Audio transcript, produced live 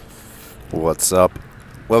What's up?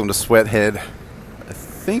 Welcome to Sweathead. I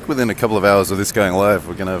think within a couple of hours of this going live,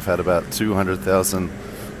 we're going to have had about 200,000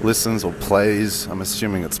 listens or plays. I'm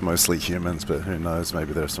assuming it's mostly humans, but who knows?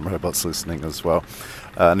 Maybe there are some robots listening as well.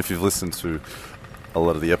 And if you've listened to a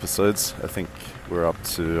lot of the episodes, I think we're up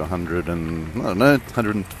to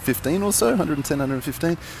 115 or so, 110,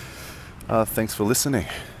 115. Thanks for listening.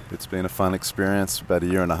 It's been a fun experience, about a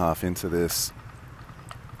year and a half into this.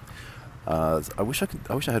 I wish I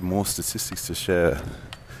had more statistics to share.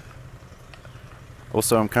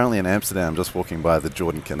 Also, I'm currently in Amsterdam, just walking by the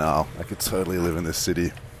Jordan Canal. I could totally live in this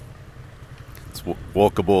city. It's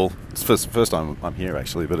walkable. It's first time I'm here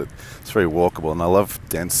actually, but it's very walkable, and I love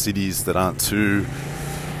dense cities that aren't too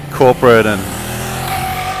corporate and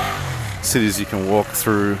cities you can walk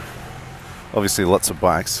through. Obviously, lots of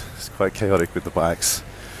bikes. It's quite chaotic with the bikes,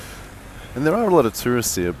 and there are a lot of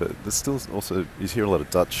tourists here, but there's still also you hear a lot of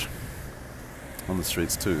Dutch on the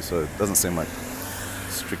streets too, so it doesn't seem like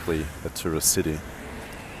strictly a tourist city,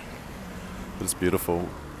 but it's beautiful.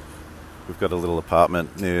 We've got a little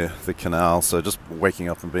apartment near the canal, so just waking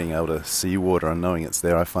up and being able to see water and knowing it's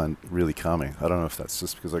there I find really calming. I don't know if that's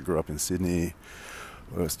just because I grew up in Sydney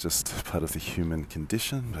or it's just part of the human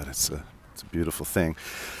condition, but it's a beautiful thing.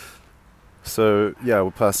 So yeah, we're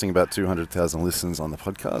passing about 200,000 listens on the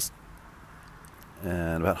podcast,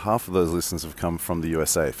 and about half of those listens have come from the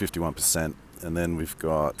USA, 51%. And then we've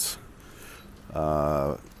got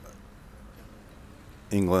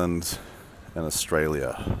England and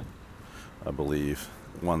Australia, I believe,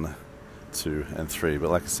 1, 2, and 3.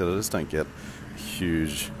 But like I said, I just don't get a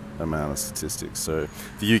huge amount of statistics. So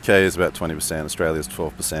the UK is about 20%, Australia is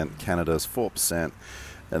 12%, Canada is 4%,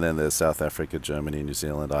 and then there's South Africa, Germany, New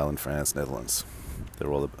Zealand, Ireland, France, Netherlands.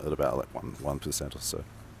 They're all at about like 1% or so.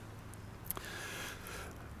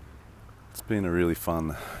 It's been a really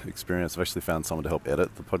fun experience. I've actually found someone to help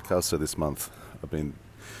edit the podcast. So this month I don't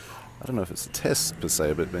know if it's a test per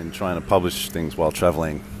se, but been trying to publish things while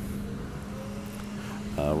traveling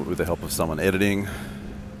with the help of someone editing.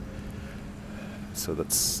 So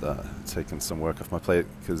that's taken some work off my plate,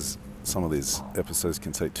 because some of these episodes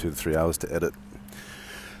can take 2 to 3 hours to edit.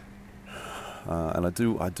 And I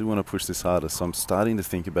do want to push this harder. So I'm starting to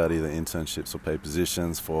think about either internships or paid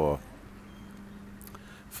positions for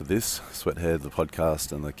this Sweathead, the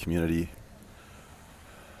podcast, and the community,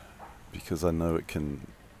 because I know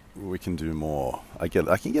we can do more. I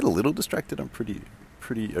can get a little distracted. I'm pretty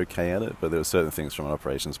okay at it, but there are certain things from an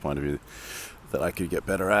operations point of view that I could get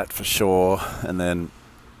better at for sure. And then,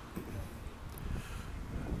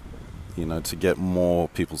 to get more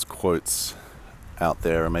people's quotes out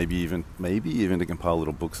there, and maybe even to compile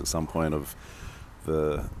little books at some point of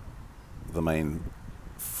the main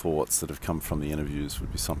thoughts that have come from the interviews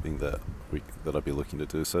would be something that I'd be looking to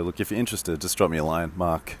do. So look, if you're interested, just drop me a line,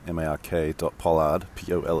 Mark, mark.pollard, Pollard,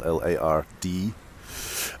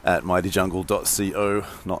 at mightyjungle.co,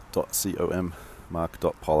 not .com,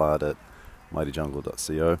 mark.pollard at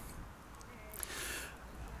mightyjungle.co.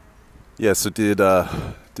 Yeah, so did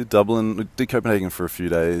Copenhagen for a few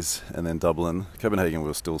days, and then Copenhagen we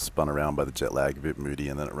were still spun around by the jet lag, a bit moody,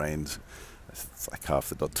 and then it rained. It's like half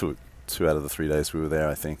the 2 out of the 3 days we were there,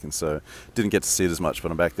 I think, and so didn't get to see it as much,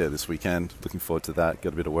 but I'm back there this weekend. Looking forward to that.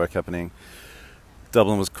 Got a bit of work happening.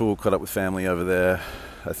 Dublin was cool, caught up with family over there.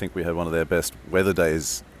 I think we had one of their best weather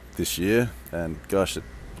days this year, and gosh,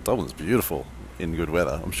 Dublin's beautiful in good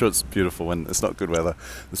weather. I'm sure it's beautiful when it's not good weather.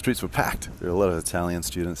 The streets were packed. There were a lot of Italian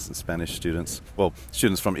students and Spanish students, well,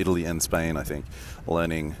 students from Italy and Spain, I think,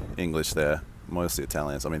 learning English there. Mostly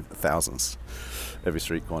Italians, thousands. Every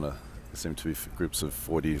street corner seemed to be groups of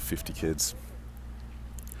 40 to 50 kids.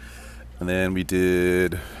 And then we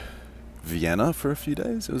did Vienna for a few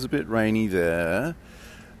days. It was a bit rainy there,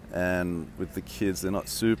 and with the kids, they're not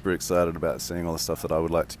super excited about seeing all the stuff that I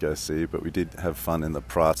would like to go see, but we did have fun in the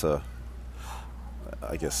Prater,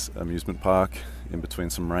 I guess, amusement park in between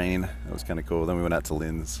some rain. It was kind of cool. Then we went out to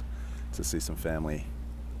Linz to see some family,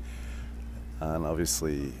 and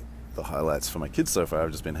obviously the highlights for my kids so far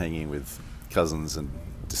have just been hanging with cousins and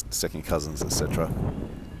just second cousins, etc.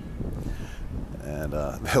 And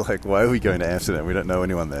they're like, why are we going to Amsterdam? We don't know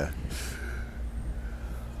anyone there.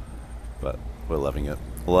 But we're loving it.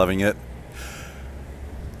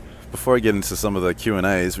 Before I get into some of the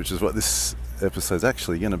Q&As, which is what this episode's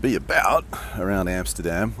actually going to be about, around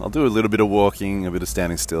Amsterdam, I'll do a little bit of walking, a bit of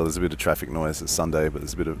standing still. There's a bit of traffic noise. It's Sunday, but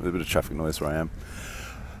there's a bit of traffic noise where I am.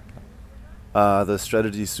 The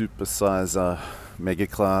Strategy Supersizer Mega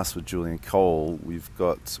Class with Julian Cole,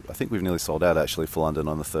 I think we've nearly sold out actually for London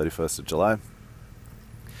on the 31st of July.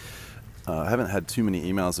 I haven't had too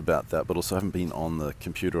many emails about that, but also haven't been on the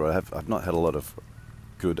computer. I've not had a lot of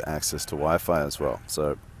good access to Wi-Fi as well.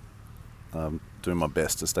 So doing my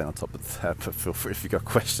best to stay on top of that, but feel free if you've got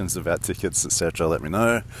questions about tickets, etc., let me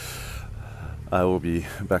know. I will be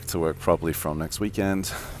back to work probably from next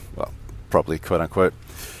weekend. Well, probably, quote unquote.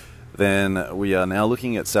 Then we are now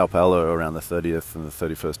looking at Sao Paulo around the 30th and the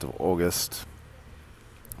 31st of August.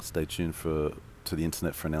 Stay tuned to the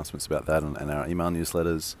internet for announcements about that and our email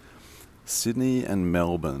newsletters. Sydney and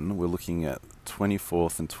Melbourne, we're looking at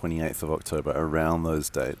 24th and 28th of October, around those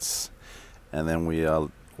dates. And then we are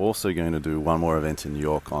also going to do one more event in New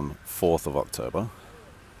York on 4th of October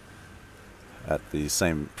at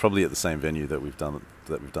probably at the same venue that we've done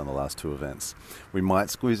the last two events. We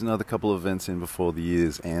might squeeze another couple of events in before the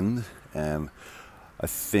year's end, and I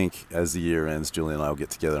think as the year ends, Julie and I will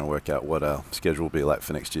get together and work out what our schedule will be like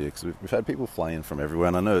for next year, because we've had people fly in from everywhere,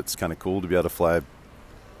 and I know it's kind of cool to be able to fly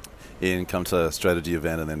in, come to a strategy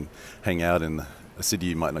event, and then hang out in a city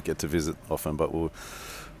you might not get to visit often. But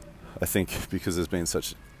I think because there's been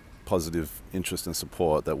such positive interest and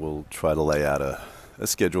support, that we'll try to lay out a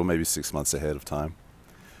schedule maybe 6 months ahead of time.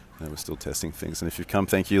 And we're still testing things. And if you've come,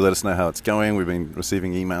 thank you. Let us know how it's going. We've been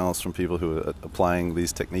receiving emails from people who are applying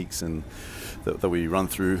these techniques and that we run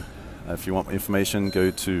through. If you want more information, go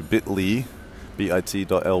to bit.ly,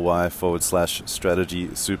 bit.ly/strategy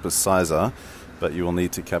supersizer. But you will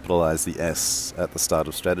need to capitalize the S at the start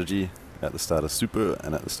of strategy, at the start of super,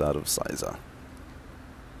 and at the start of sizer.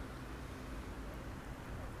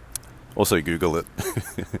 Also Google it.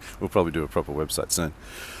 We'll probably do a proper website soon.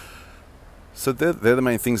 So they're the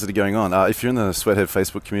main things that are going on. If you're in the Sweathead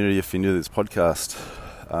Facebook community, if you're new to this podcast,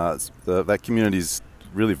 that community is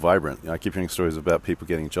really vibrant. I keep hearing stories about people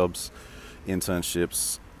getting jobs,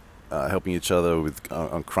 internships, helping each other with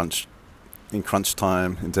in crunch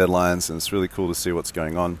time, in deadlines, and it's really cool to see what's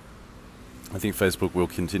going on. I think Facebook will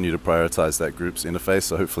continue to prioritize that group's interface,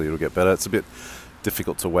 so hopefully it'll get better. It's a bit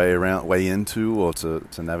difficult to weigh into or to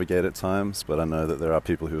navigate at times, but I know that there are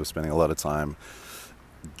people who are spending a lot of time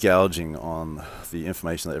gouging on the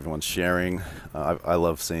information that everyone's sharing. I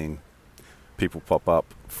love seeing people pop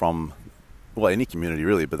up from, well, any community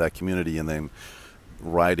really, but that community, and then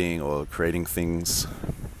writing or creating things.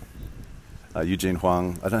 Eugene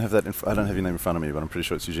Huang, I don't have your name in front of me, but I'm pretty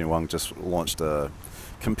sure it's Eugene Huang, just launched a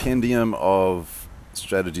compendium of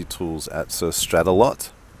strategy tools at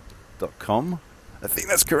SirStratalot.com. I think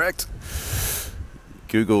that's correct.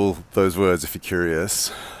 Google those words if you're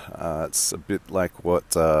curious. It's a bit like what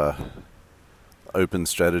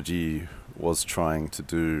OpenStrategy was trying to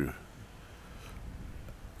do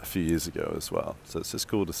a few years ago as well. So it's just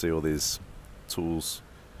cool to see all these tools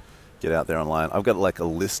get out there online. I've got like a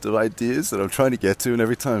list of ideas that I'm trying to get to, and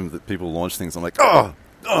every time that people launch things, I'm like, oh.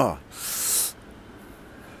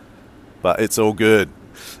 But it's all good.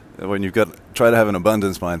 When try to have an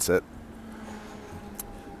abundance mindset,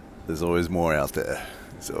 there's always more out there.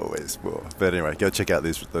 There's always more. But anyway, go check out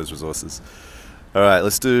those resources. All right,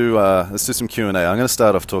 let's do some Q&A. I'm going to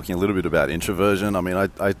start off talking a little bit about introversion. I mean,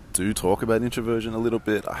 I do talk about introversion a little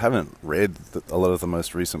bit. I haven't read a lot of the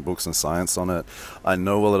most recent books and science on it. I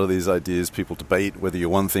know a lot of these ideas. People debate whether you're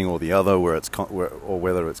one thing or the other, or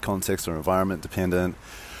whether it's context or environment dependent.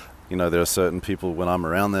 You know, there are certain people, when I'm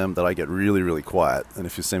around them, that I get really, really quiet. And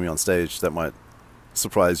if you see me on stage, that might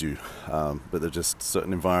surprise you. But they're just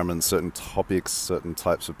certain environments, certain topics, certain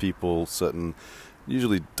types of people, certain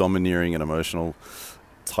usually domineering and emotional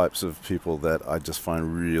types of people that I just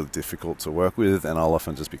find really difficult to work with, and I'll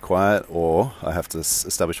often just be quiet, or I have to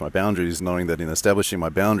establish my boundaries, knowing that in establishing my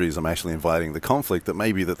boundaries I'm actually inviting the conflict that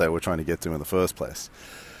they were trying to get to in the first place.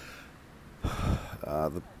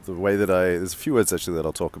 The way that there's a few words actually that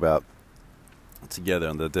I'll talk about together,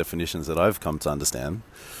 and the definitions that I've come to understand.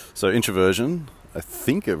 So introversion, I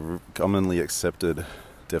think a commonly accepted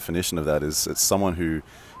definition of that is it's someone who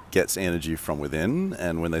gets energy from within,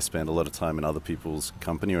 and when they spend a lot of time in other people's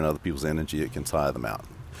company or in other people's energy, it can tire them out.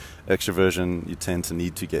 Extroversion, you tend to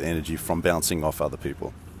need to get energy from bouncing off other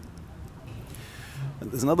people.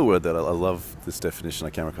 And there's another word that I love, this definition I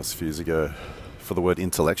came across a few years ago, for the word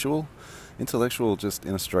intellectual. Intellectual, just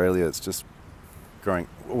in Australia, it's just growing.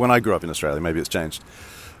 When I grew up in Australia, maybe it's changed.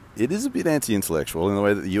 It is a bit anti-intellectual in the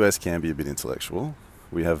way that the US can be a bit intellectual.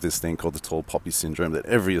 We have this thing called the tall poppy syndrome that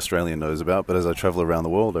every Australian knows about, but as I travel around the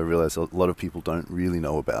world, I realize a lot of people don't really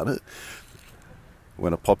know about it.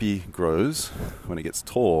 When a poppy grows, when it gets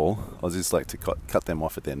tall, Aussies like to cut them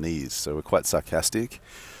off at their knees. So we're quite sarcastic,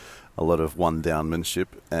 a lot of one-downmanship,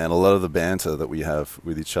 and a lot of the banter that we have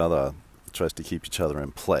with each other tries to keep each other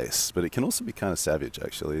in place. But it can also be kind of savage,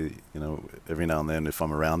 actually. You know, every now and then, if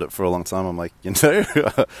I'm around it for a long time, I'm like,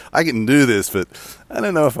 I can do this, but I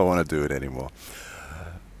don't know if I want to do it anymore.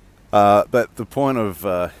 But the point of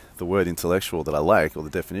the word intellectual that I like, or the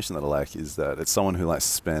definition that I like, is that it's someone who likes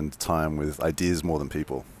to spend time with ideas more than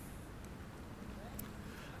people.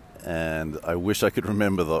 And I wish I could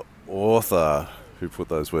remember the author who put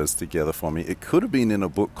those words together for me. It could have been in a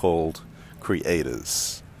book called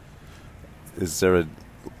Creators. Is there a...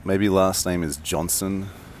 maybe last name is Johnson?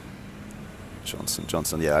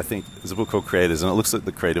 Johnson. Yeah, I think there's a book called Creators, and it looks at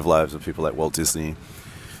the creative lives of people like Walt Disney,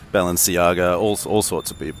 Balenciaga, all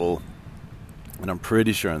sorts of people. And I'm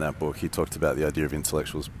pretty sure in that book he talked about the idea of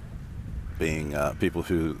intellectuals being people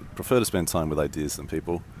who prefer to spend time with ideas than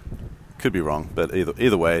people. Could be wrong, but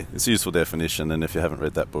either way, it's a useful definition, and if you haven't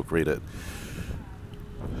read that book, read it.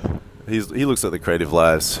 He looks at the creative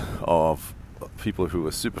lives of people who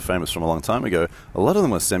were super famous from a long time ago. A lot of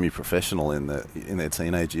them were semi-professional in their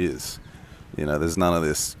teenage years. You know, there's none of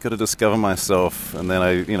this. Got to discover myself, and then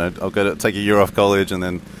I'll go to take a year off college, and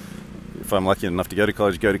then if I'm lucky enough to go to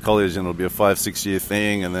college, and it'll be a 5-6 year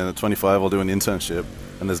thing, and then at 25 I'll do an internship.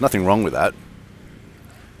 And there's nothing wrong with that.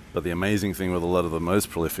 But the amazing thing with a lot of the most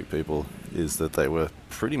prolific people is that they were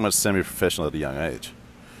pretty much semi-professional at a young age.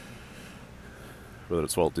 Whether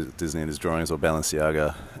it's Walt Disney and his drawings, or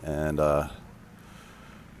Balenciaga,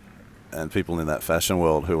 and people in that fashion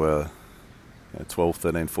world who were 12,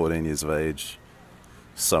 13, 14 years of age,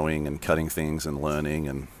 sewing and cutting things and learning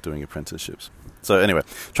and doing apprenticeships. So anyway,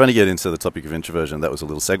 trying to get into the topic of introversion, that was a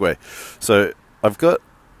little segue. So I've got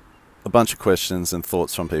a bunch of questions and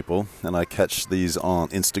thoughts from people, and I catch these on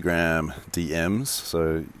Instagram DMs,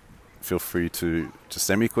 so feel free to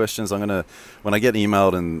send me questions. When I get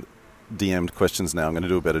emailed and DM'd questions now, I'm going to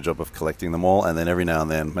do a better job of collecting them all, and then every now and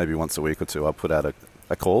then, maybe once a week or two, I'll put out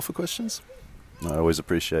a call for questions. I always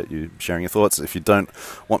appreciate you sharing your thoughts. If you don't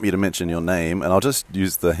want me to mention your name, and I'll just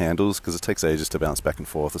use the handles because it takes ages to bounce back and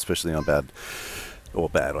forth, especially on bad or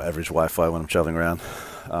average Wi-Fi when I'm traveling around.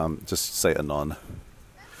 Just say anon.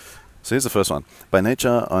 So here's the first one. By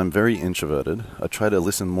nature, I'm very introverted. I try to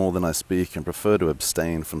listen more than I speak and prefer to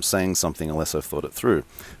abstain from saying something unless I've thought it through.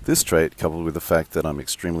 This trait, coupled with the fact that I'm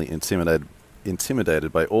extremely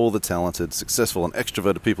intimidated by all the talented, successful and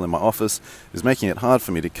extroverted people in my office, is making it hard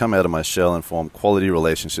for me to come out of my shell and form quality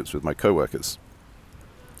relationships with my coworkers.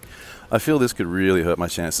 I feel this could really hurt my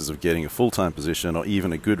chances of getting a full-time position or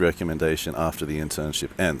even a good recommendation after the internship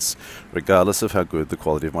ends, regardless of how good the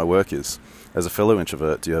quality of my work is. As a fellow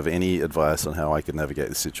introvert, do you have any advice on how I could navigate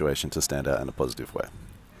this situation to stand out in a positive way?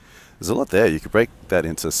 There's a lot there. You could break that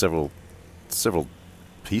into several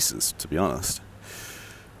pieces, to be honest.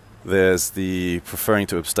 There's the preferring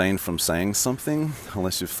to abstain from saying something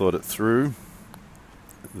unless you've thought it through.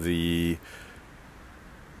 The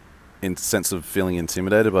sense of feeling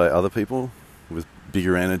intimidated by other people with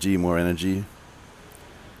bigger energy, more energy.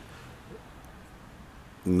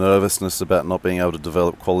 Nervousness about not being able to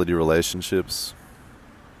develop quality relationships.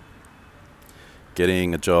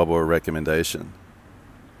 Getting a job or a recommendation.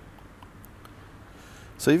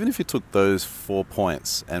 So even if you took those 4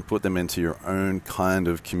 points and put them into your own kind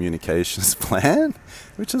of communications plan,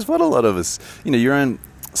 which is what a lot of us, your own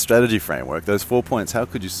strategy framework, those 4 points, how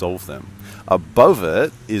could you solve them? Above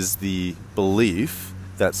it is the belief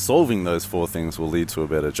that solving those 4 things will lead to a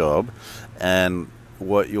better job, and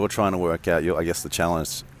what you're trying to work out, I guess the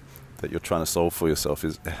challenge that you're trying to solve for yourself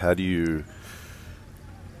is how do you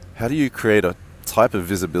create a type of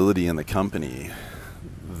visibility in the company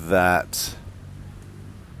that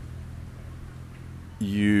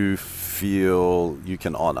you feel you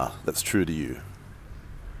can honor, that's true to you.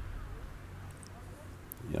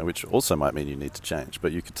 Which also might mean you need to change,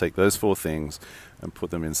 but you could take those 4 things and put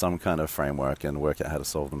them in some kind of framework and work out how to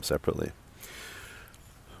solve them separately.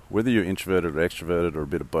 Whether you're introverted or extroverted or a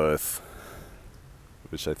bit of both,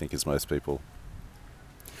 which I think is most people,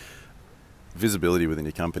 visibility within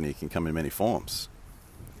your company can come in many forms.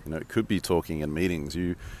 It could be talking in meetings.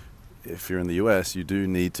 If you're in the US, you do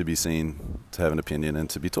need to be seen to have an opinion and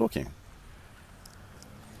to be talking.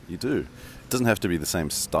 You do. It doesn't have to be the same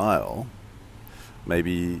style.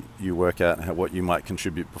 Maybe you work out what you might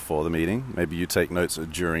contribute before the meeting. Maybe you take notes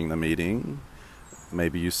during the meeting.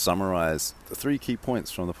 Maybe you summarize the 3 key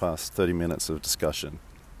points from the past 30 minutes of discussion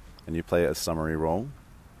and you play a summary role.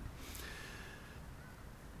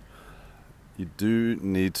 You do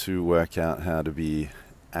need to work out how to be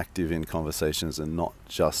active in conversations and not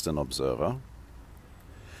just an observer.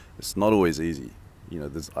 It's not always easy.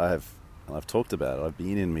 I've talked about it. I've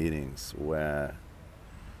been in meetings where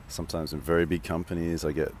sometimes in very big companies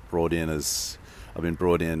I've been brought in as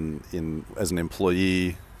an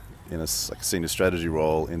employee in a senior strategy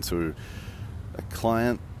role into a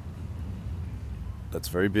client that's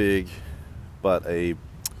very big, but a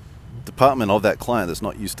department of that client that's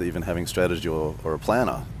not used to even having strategy or a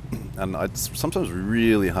planner. And it's sometimes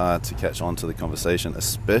really hard to catch on to the conversation,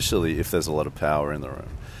 especially if there's a lot of power in the room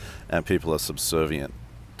and people are subservient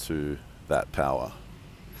to that power.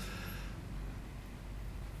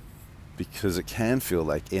 Because it can feel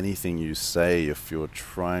like anything you say, if you're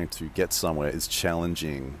trying to get somewhere, is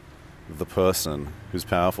challenging the person who's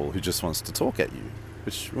powerful, who just wants to talk at you.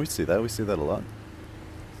 Which we see that a lot.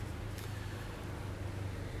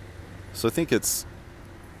 So I think it's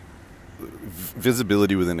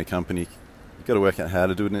visibility within a company. You've got to work out how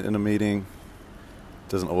to do it in a meeting. It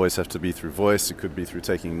doesn't always have to be through voice. It could be through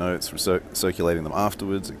taking notes, circulating them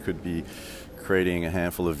afterwards. It could be creating a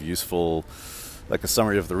handful of useful, like a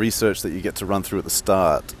summary of the research that you get to run through at the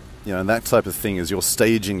start. And that type of thing is you're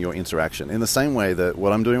staging your interaction. In the same way that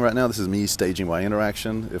what I'm doing right now, this is me staging my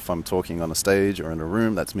interaction. If I'm talking on a stage or in a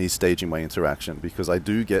room, that's me staging my interaction, because I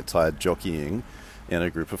do get tired jockeying in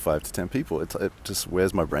a group of 5 to 10 people. It just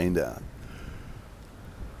wears my brain down.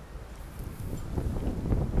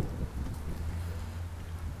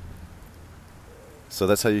 So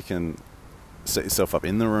that's how you can set yourself up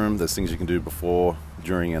in the room. There's things you can do before,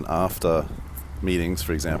 during, and after meetings,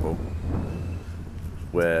 for example,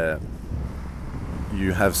 where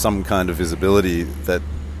you have some kind of visibility that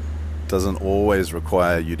doesn't always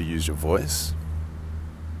require you to use your voice.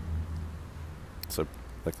 So,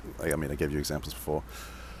 I gave you examples before.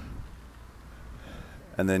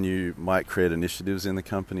 And then you might create initiatives in the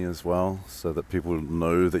company as well, so that people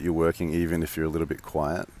know that you're working even if you're a little bit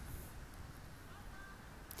quiet.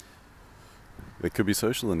 It could be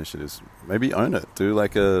social initiatives. Maybe own it. Do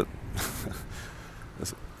like a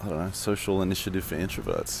social initiative for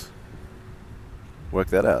introverts. Work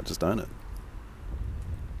that out. Just own it.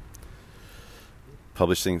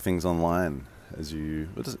 Publishing things online as you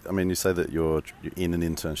say that you're in an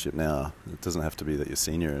internship now. It doesn't have to be that you're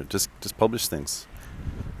senior. Just publish things,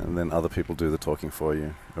 and then other people do the talking for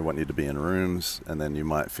you. They want you to be in rooms, and then you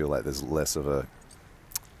might feel like there's less of an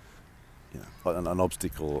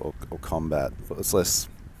obstacle or combat. It's less.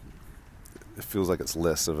 It feels like it's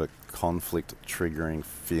less of a conflict triggering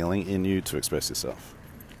feeling in you to express yourself.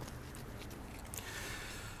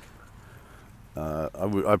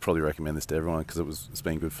 I'd probably recommend this to everyone because it's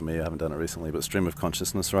been good for me. I haven't done it recently, but stream of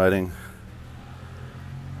consciousness writing.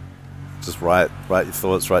 Just write your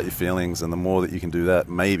thoughts, write your feelings, and the more that you can do that,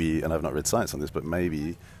 maybe, and I've not read science on this, but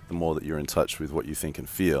maybe the more that you're in touch with what you think and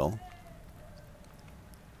feel,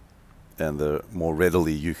 and the more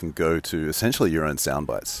readily you can go to essentially your own sound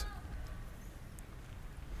bites.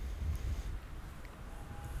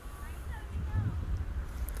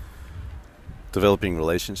 Developing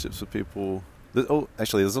relationships with people.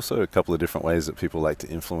 There's also a couple of different ways that people like to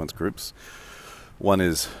influence groups. One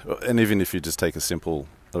is, and even if you just take a simple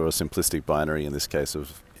or a simplistic binary in this case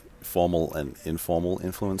of formal and informal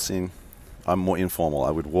influencing, I'm more informal.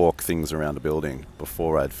 I would walk things around a building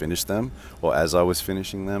before I'd finish them, or as I was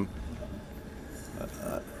finishing them.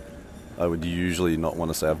 I would usually not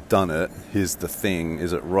want to say, I've done it, here's the thing,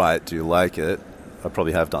 is it right, do you like it? I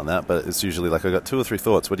probably have done that, but it's usually like, I got 2 or 3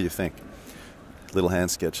 thoughts, what do you think? Little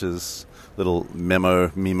hand sketches, little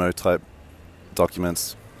memo type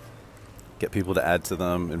documents, get people to add to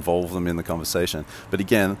them, involve them in the conversation. But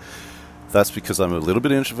again, that's because I'm a little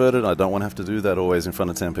bit introverted. I don't want to have to do that always in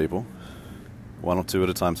front of 10 people. 1 or 2 at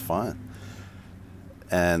a time's fine.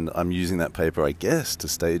 And I'm using that paper, I guess, to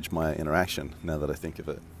stage my interaction now that I think of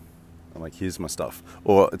it. I'm like, here's my stuff.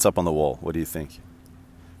 Or it's up on the wall. What do you think?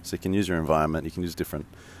 So you can use your environment. You can use different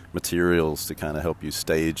materials to kind of help you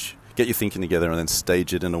stage, get your thinking together, and then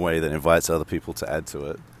stage it in a way that invites other people to add to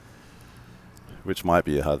it, which might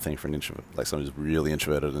be a hard thing for an introvert, like someone who's really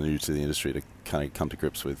introverted and new to the industry, to kind of come to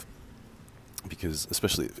grips with. Because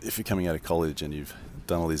especially if you're coming out of college and you've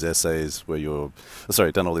done all these essays where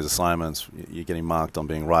done all these assignments, you're getting marked on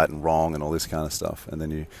being right and wrong and all this kind of stuff. And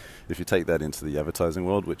then if you take that into the advertising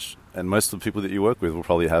world, and most of the people that you work with will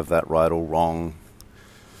probably have that right or wrong.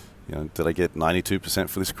 Did I get 92%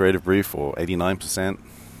 for this creative brief or 89%?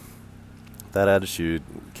 That attitude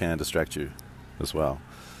can distract you as well.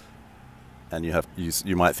 And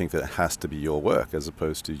you might think that it has to be your work as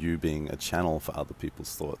opposed to you being a channel for other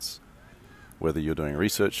people's thoughts. Whether you're doing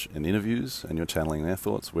research and interviews and you're channeling their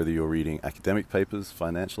thoughts, whether you're reading academic papers,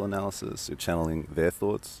 financial analysis, you're channeling their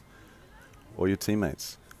thoughts, or your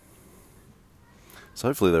teammates. So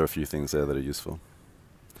hopefully there are a few things there that are useful.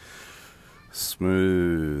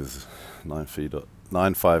 Smooth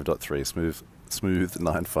 95.3, smooth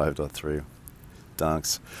 95.3.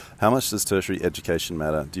 Dunks. How much does tertiary education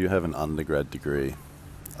matter? Do you have an undergrad degree?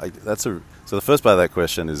 So the first part of that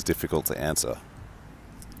question is difficult to answer,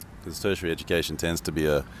 because tertiary education tends to be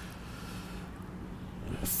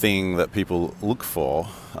thing that people look for.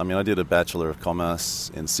 I mean, I did a Bachelor of Commerce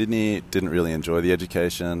in Sydney, didn't really enjoy the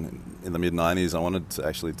education. In the mid-90s, I wanted to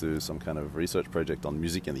actually do some kind of research project on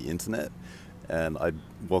music and the internet. And I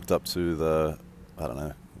walked up to I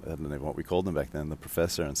don't know what we called them back then, the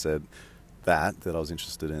professor, and said that I was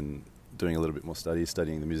interested in doing a little bit more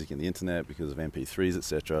studying the music and the internet because of MP3s,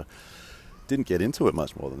 etc. Didn't get into it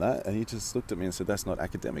much more than that. And he just looked at me and said, that's not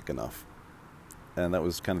academic enough. And that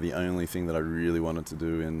was kind of the only thing that I really wanted to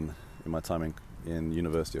do in my time in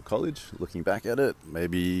university or college. Looking back at it,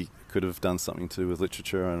 maybe could have done something to do with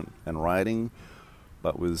literature and writing,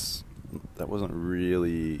 but that wasn't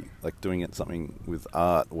really, like doing something with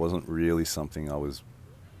art wasn't really something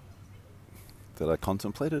that I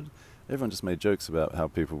contemplated. Everyone just made jokes about how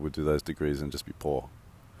people would do those degrees and just be poor.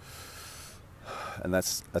 And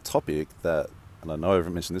that's a topic that, and I know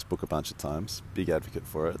I've mentioned this book a bunch of times, big advocate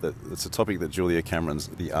for it, that it's a topic that Julia Cameron's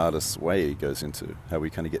The Artist's Way goes into, how we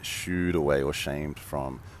kind of get shooed away or shamed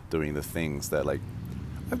from doing the things that, like,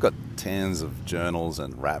 I've got tens of journals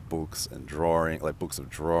and rap books and books of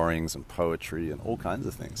drawings and poetry and all kinds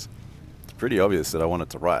of things. It's pretty obvious that I wanted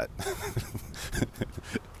to write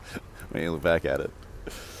when you look back at it.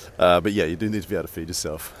 But yeah, you do need to be able to feed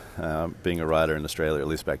yourself. Being a writer in Australia, at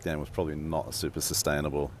least back then, was probably not a super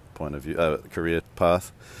sustainable point of view, career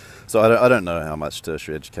path. So I don't know how much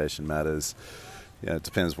tertiary education matters. It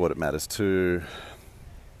depends what it matters to,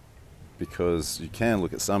 because you can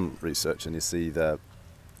look at some research and you see that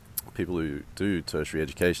people who do tertiary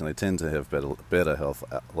education, they tend to have better health,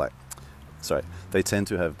 they tend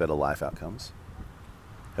to have better life outcomes,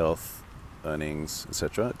 health, earnings,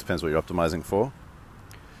 etc. It depends what you're optimizing for.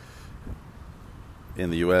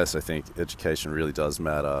 In the US, I think education really does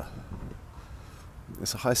matter.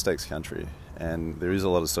 It's a high-stakes country, and there is a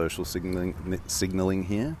lot of social signaling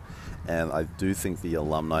here, and I do think the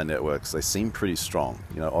alumni networks, they seem pretty strong.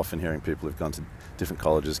 Often hearing people who've gone to different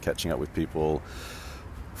colleges, catching up with people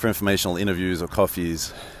for informational interviews or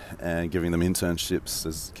coffees, and giving them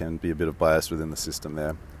internships can be a bit of bias within the system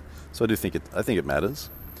there. So I think it matters.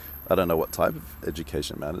 I don't know what type of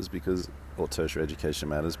education matters or tertiary education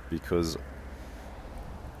matters, because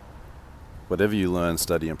whatever you learn,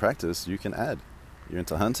 study, and practice, you can add. You're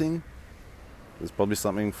into hunting, there's probably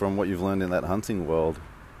something from what you've learned in that hunting world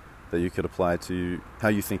that you could apply to how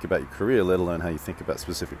you think about your career, let alone how you think about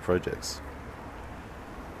specific projects.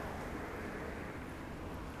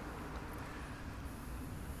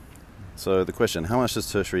 So the question, how much does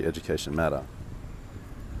tertiary education matter?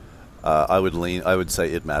 I would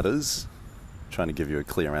say it matters. Trying to give you a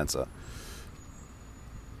clear answer.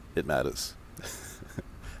 It matters.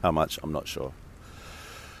 How much? I'm not sure.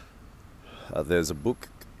 There's a book,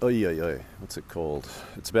 what's it called?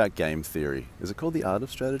 It's about game theory. Is it called The Art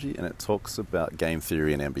of Strategy? And it talks about game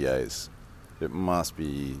theory and MBAs. It must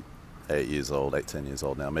be 10 years old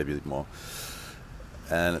now, maybe more.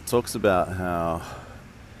 And it talks about how,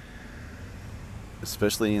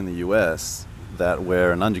 especially in the US, that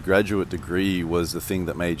where an undergraduate degree was the thing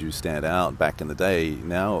that made you stand out back in the day,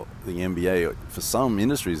 now the MBA, for some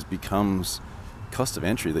industries, becomes cost of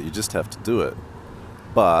entry, that you just have to do it.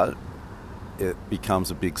 But it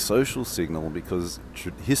becomes a big social signal, because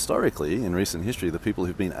historically, in recent history, the people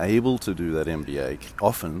who've been able to do that MBA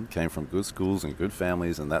often came from good schools and good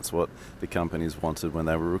families, and that's what the companies wanted when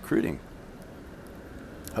they were recruiting.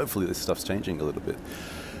 Hopefully this stuff's changing a little bit.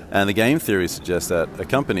 And the game theory suggests that a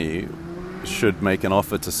company should make an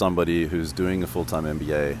offer to somebody who's doing a full-time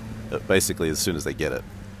MBA basically as soon as they get it,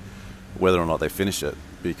 whether or not they finish it,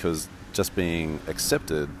 because just being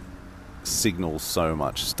accepted signals so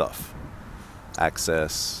much stuff.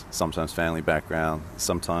 Access, sometimes family background,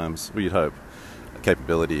 sometimes, well, you'd hope,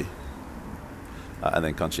 capability, and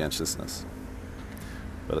then conscientiousness.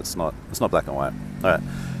 But it's not black and white. All right.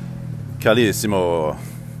 Carlissimo.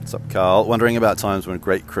 What's up, Carl? Wondering about times when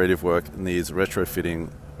great creative work needs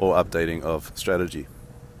retrofitting or updating of strategy.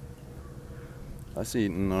 I see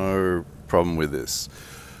no problem with this.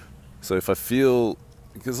 So if I feel,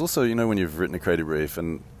 because also, when you've written a creative brief,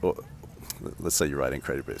 let's say you're writing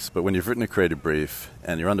creative briefs, but when you've written a creative brief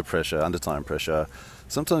and you're under pressure, under time pressure,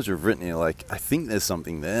 sometimes you've written, you're like, I think there's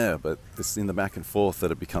something there, but it's in the back and forth that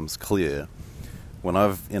it becomes clear. When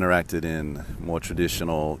I've interacted in more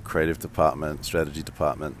traditional creative department, strategy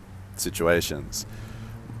department situations,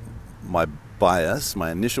 my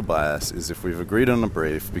initial bias is, if we've agreed on a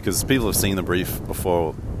brief, because people have seen the brief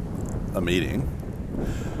before a meeting,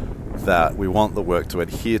 that we want the work to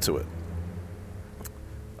adhere to it.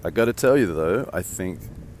 I got to tell you though, I think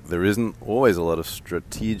there isn't always a lot of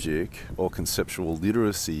strategic or conceptual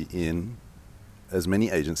literacy in as many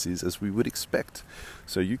agencies as we would expect.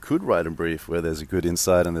 So you could write a brief where there's a good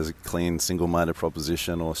insight and there's a clean, single-minded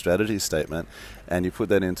proposition or strategy statement, and you put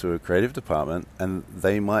that into a creative department, and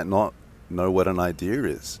they might not know what an idea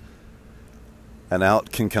is. And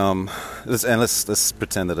out can come, and let's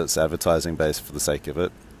pretend that it's advertising based for the sake of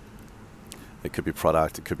it. It could be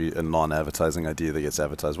product, it could be a non-advertising idea that gets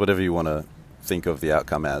advertised, whatever you want to think of the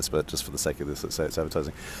outcome as, but just for the sake of this, let's say it's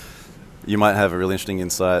advertising. You might have a really interesting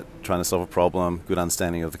insight, trying to solve a problem, good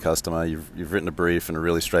understanding of the customer. You've written a brief in a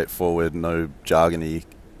really straightforward, no jargon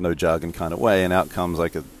kind of way, and out comes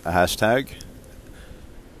like a hashtag.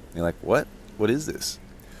 You're like, what? What is this?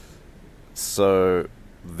 So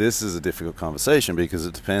this is a difficult conversation because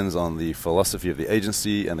it depends on the philosophy of the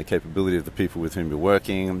agency and the capability of the people with whom you're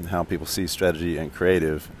working, how people see strategy and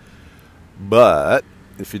creative. But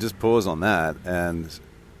if you just pause on that and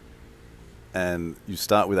you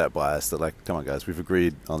start with that bias that, like, come on guys, we've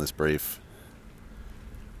agreed on this brief,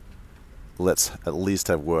 let's at least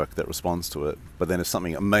have work that responds to it. But then if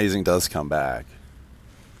something amazing does come back,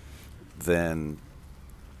 then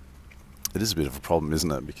it is a bit of a problem, isn't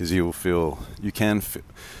it? Because it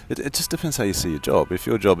just depends how you see your job. If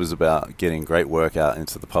your job is about getting great work out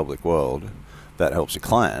into the public world that helps your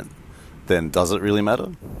client, then does it really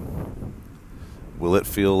matter? Will it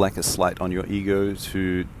feel like a slight on your ego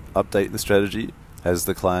to update the strategy? Has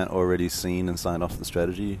the client already seen and signed off the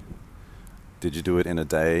strategy? Did you do it in a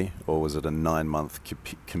day, or was it a 9-month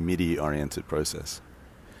committee-oriented process?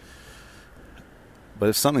 But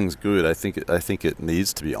if something's good, I think it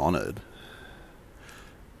needs to be honoured.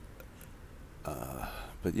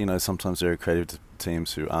 But sometimes there are creative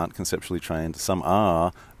teams who aren't conceptually trained. Some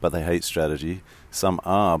are, but they hate strategy. Some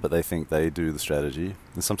are, but they think they do the strategy.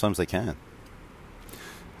 And sometimes they can.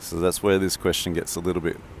 So that's where this question gets a little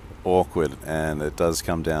bit awkward, and it does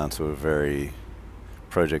come down to a very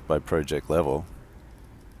project by project level.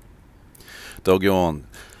 Dog Yawn,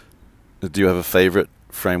 do you have a favorite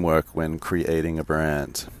framework when creating a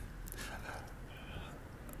brand?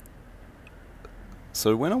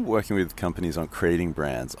 So when I'm working with companies on creating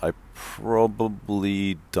brands, I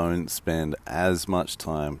probably don't spend as much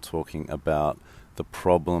time talking about the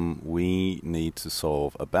problem we need to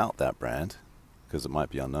solve about that brand, because it might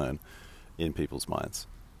be unknown in people's minds.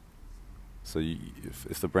 So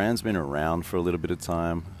if the brand's been around for a little bit of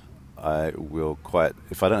time,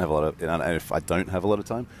 if I don't have a lot of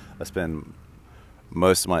time, I spend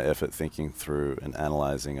most of my effort thinking through and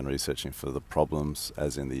analyzing and researching for the problems,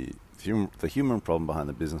 as in the human problem behind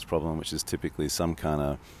the business problem, which is typically some kind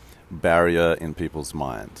of barrier in people's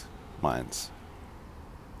minds,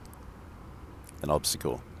 an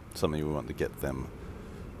obstacle, something we want to get them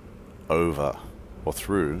over or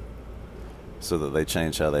through, so that they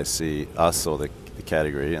change how they see us or the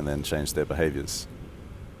category, and then change their behaviors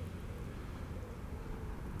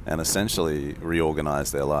and essentially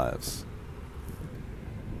reorganize their lives.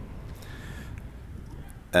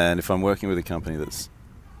 And if I'm working with a company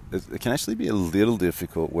it can actually be a little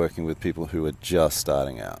difficult working with people who are just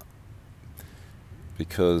starting out,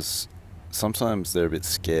 because sometimes they're a bit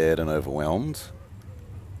scared and overwhelmed.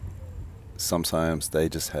 Sometimes they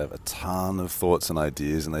just have a ton of thoughts and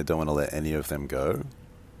ideas and they don't want to let any of them go.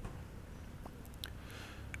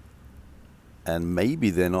 And maybe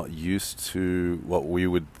they're not used to what we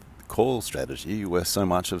would call strategy, where so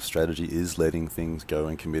much of strategy is letting things go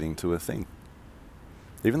and committing to a thing.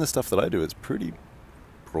 Even the stuff that I do, it's pretty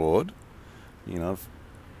broad.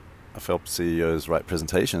 I've helped CEOs write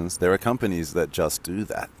presentations. There are companies that just do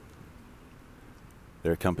that.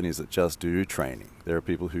 There are companies that just do training. There are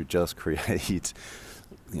people who just create,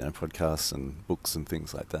 podcasts and books and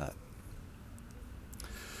things like that.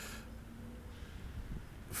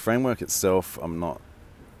 The framework itself, I'm not,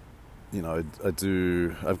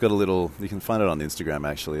 I've got a little, you can find it on Instagram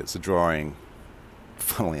actually. It's a drawing.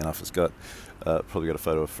 Funnily enough, it's got, probably got a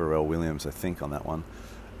photo of Pharrell Williams, I think, on that one.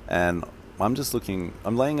 And I'm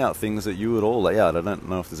laying out things that you would all lay out. I don't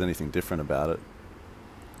know if there's anything different about it.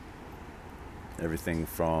 Everything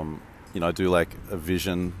from, I do like a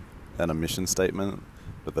vision and a mission statement,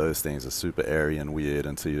 but those things are super airy and weird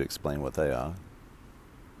until you explain what they are.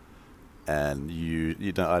 And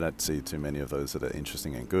I don't see too many of those that are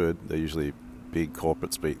interesting and good. They're usually big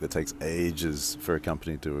corporate speak that takes ages for a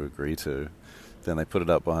company to agree to. Then they put it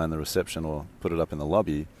up behind the reception or put it up in the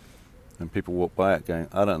lobby, and people walk by it going,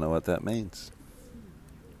 I don't know what that means.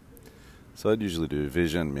 So I'd usually do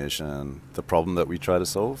vision, mission, the problem that we try to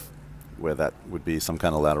solve, where that would be some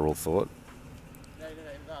kind of lateral thought.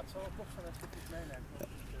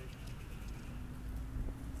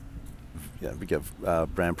 Yeah, we get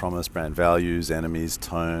brand promise, brand values, enemies,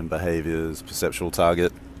 tone, behaviors, perceptual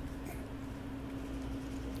target.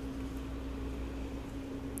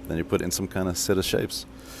 Then you put in some kind of set of shapes.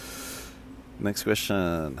 Next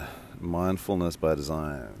question. Mindfulness by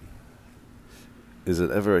design. Is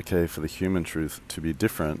it ever okay for the human truth to be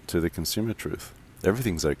different to the consumer truth?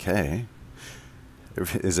 Everything's okay.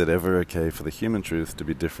 Is it ever okay for the human truth to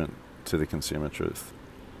be different to the consumer truth?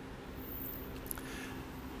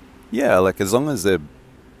 Yeah, like as long as they're,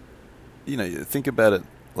 you think about it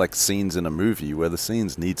like scenes in a movie where the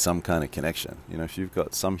scenes need some kind of connection. If you've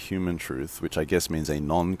got some human truth, which I guess means a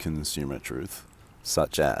non-consumer truth,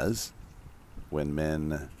 such as when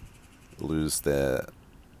men lose their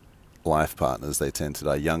life partners, they tend to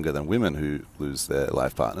die younger than women who lose their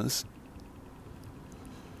life partners.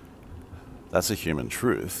 That's a human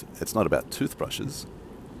truth. It's not about toothbrushes.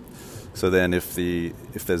 So then if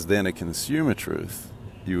there's then a consumer truth,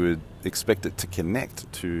 you would expect it to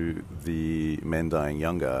connect to the men dying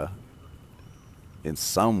younger in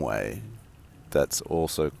some way that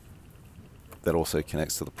also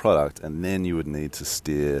connects to the product, and then you would need to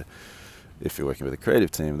steer, if you're working with the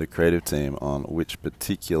creative team on which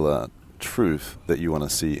particular truth that you want to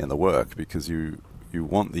see in the work, because you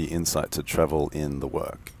want the insight to travel in the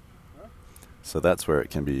work. So that's where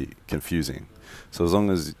it can be confusing. So as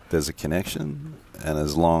long as there's a connection, and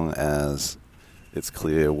as long as it's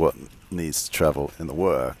clear what needs to travel in the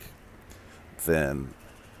work, then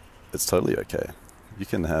it's totally okay. You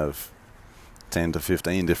can have 10 to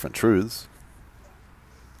 15 different truths.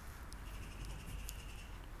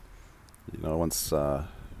 I once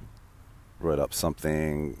wrote up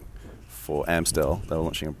something for Amstel. They were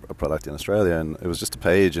launching a product in Australia, and it was just a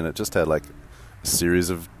page, and it just had like a series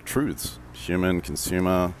of truths. Human,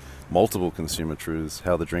 consumer, multiple consumer truths,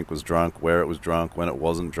 how the drink was drunk, where it was drunk, when it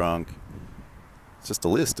wasn't drunk. It's just a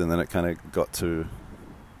list, and then it kind of got to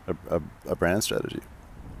a brand strategy.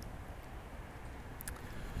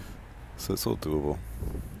 So it's all doable.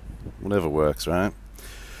 Whatever works, right?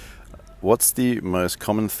 What's the most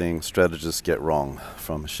common thing strategists get wrong?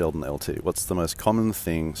 From Sheldon LT. What's the most common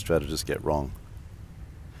thing strategists get wrong?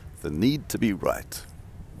 The need to be right.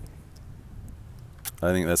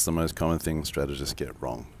 I think that's the most common thing strategists get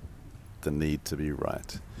wrong. The need to be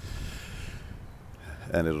right.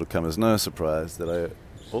 And it'll come as no surprise that I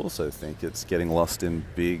also think it's getting lost in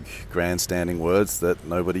big grandstanding words that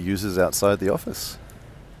nobody uses outside the office.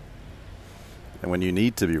 And when you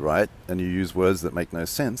need to be right and you use words that make no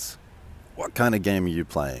sense, what kind of game are you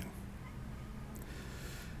playing?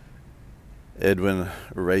 Edwin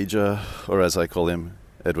Rager, or as I call him,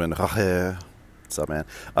 Edwin Rager. What's up, man?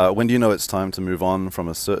 When do you know it's time to move on from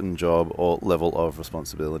a certain job or level of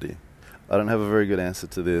responsibility? I don't have a very good answer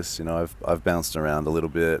to this. I've bounced around a little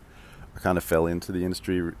bit. I kind of fell into the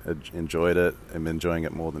industry, enjoyed it. I'm enjoying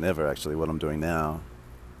it more than ever, actually, what I'm doing now.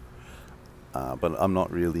 But I'm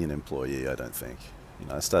not really an employee, I don't think.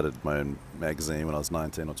 I started my own magazine when I was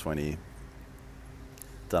 19 or 20.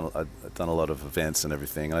 I'd done a lot of events and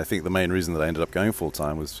everything. And I think the main reason that I ended up going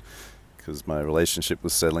full-time was because my relationship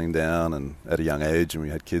was settling down and at a young age, and we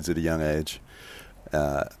had kids at a young age.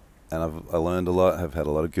 And I learned a lot. I've had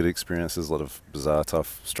a lot of good experiences, a lot of bizarre,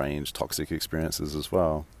 tough, strange, toxic experiences as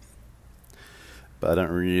well. But I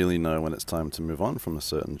don't really know when it's time to move on from a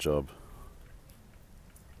certain job.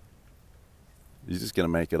 You're just going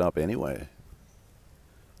to make it up anyway.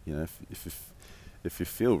 If you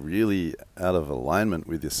feel really out of alignment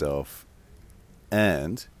with yourself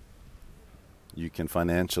and you can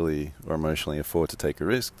financially or emotionally afford to take a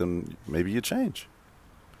risk, then maybe you change.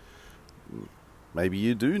 Maybe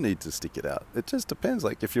you do need to stick it out. It just depends.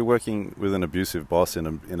 Like if you're working with an abusive boss in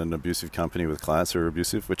an abusive company with clients who are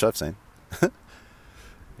abusive, which I've seen,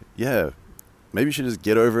 yeah, maybe you should just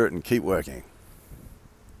get over it and keep working.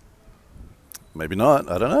 Maybe not.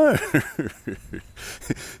 I don't know.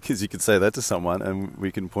 Because you could say that to someone, and we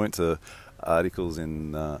can point to articles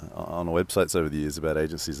on websites over the years about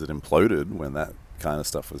agencies that imploded when that kind of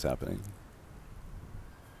stuff was happening.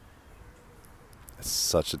 It's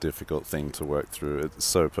such a difficult thing to work through. It's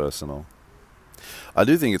so personal. I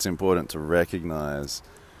do think it's important to recognize,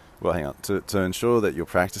 to ensure that you're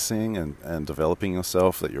practicing and developing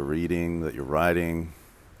yourself, that you're reading, that you're writing,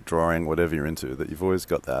 drawing, whatever you're into, that you've always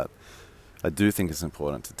got that. I do think it's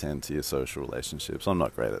important to tend to your social relationships. I'm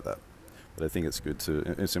not great at that, but I think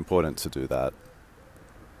it's important to do that.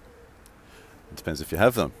 It depends if you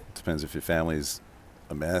have them. It depends if your family's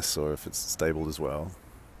a mess or if it's stable as well.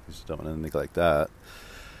 You just don't want to neglect that.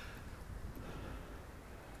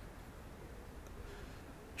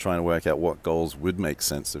 Trying to work out what goals would make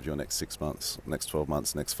sense of your next 6 months, next 12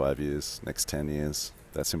 months, next 5 years, next 10 years.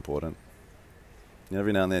 That's important.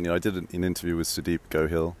 Every now and then, I did an interview with Sudeep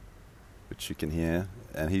Gohil, which you can hear,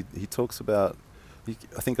 and he talks about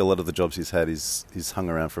I think a lot of the jobs he's had, he's hung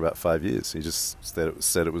around for about 5 years. He just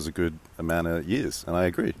said it was a good amount of years, and I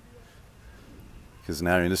agree. Because in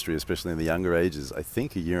our industry, especially in the younger ages, I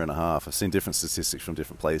think a year and a half. I've seen different statistics from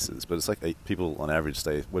different places, but it's like people on average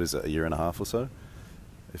stay, what is it, a year and a half or so?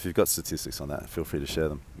 If you've got statistics on that, feel free to share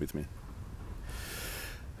them with me.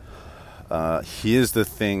 Here's the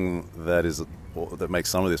thing that makes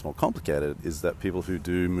some of this more complicated, is that people who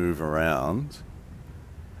do move around,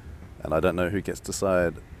 and I don't know who gets to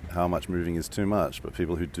decide how much moving is too much, but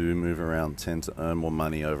people who do move around tend to earn more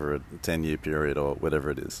money over a 10-year period or whatever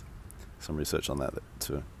it is. Some research on that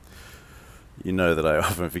too. You know that I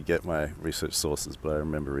often forget my research sources, but I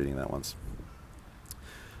remember reading that once.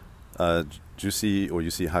 Jussi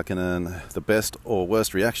Hakkinen, the best or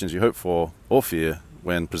worst reactions you hope for or fear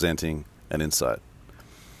when presenting an insight.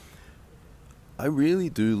 I really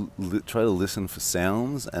do try to listen for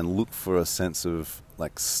sounds and look for a sense of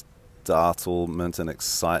like startlement and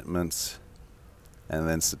excitement and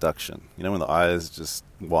then seduction. You know, when the eyes just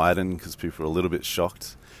widen because people are a little bit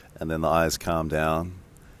shocked, and then the eyes calm down,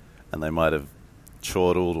 and they might have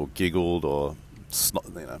chortled or giggled, or snot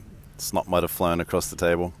might have flown across the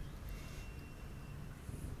table.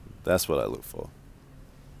 That's what I look for.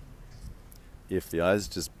 If the eyes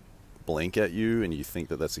just blink at you and you think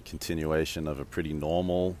that that's a continuation of a pretty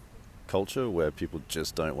normal culture where people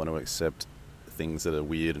just don't want to accept things that are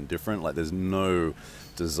weird and different, like there's no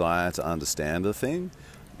desire to understand a thing,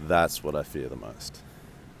 that's what I fear the most.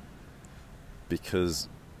 Because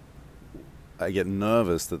I get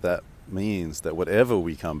nervous that means that whatever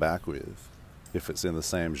we come back with, if it's in the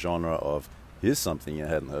same genre of here's something you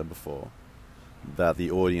hadn't heard before, that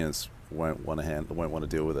the audience won't want to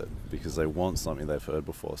deal with it because they want something they've heard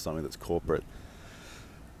before, something that's corporate.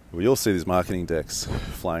 We all see these marketing decks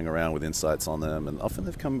flying around with insights on them, and often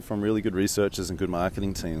they've come from really good researchers and good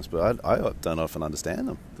marketing teams, but I don't often understand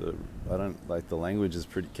them. I don't like the language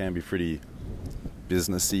can be pretty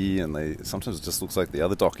businessy, and sometimes it just looks like the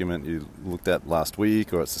other document you looked at last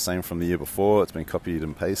week, or it's the same from the year before. It's been copied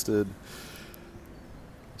and pasted.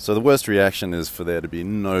 So the worst reaction is for there to be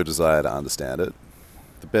no desire to understand it.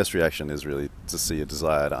 The best reaction is really to see a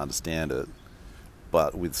desire to understand it,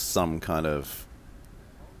 but with some kind of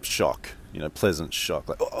shock, pleasant shock,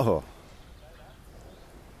 like, oh.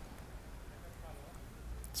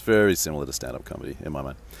 It's very similar to stand-up comedy in my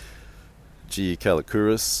mind. G.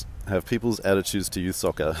 Kalakouris, have people's attitudes to youth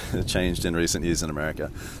soccer changed in recent years in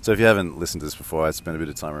America? So if you haven't listened to this before, I spent a bit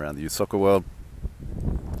of time around the youth soccer world,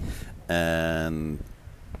 and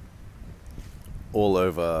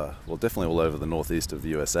definitely all over the northeast of the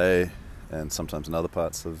USA, and sometimes in other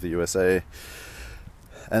parts of the USA.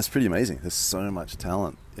 And it's pretty amazing. There's so much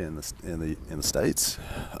talent in the States.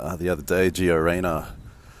 The other day, Gio Reyna,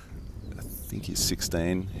 I think he's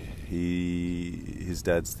 16. His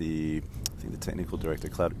dad's the technical director.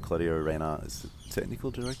 Claudio Reyna is the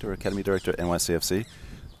technical director or academy director at NYCFC.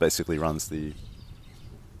 Basically runs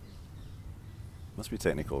must be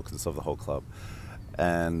technical because it's of the whole club.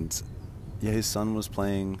 And yeah, his son was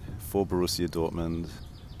playing for Borussia Dortmund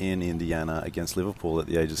in Indiana against Liverpool at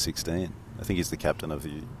the age of 16. I think he's the captain of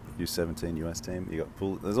the U17 US team. You got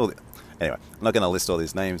Pool. Anyway, I'm not going to list all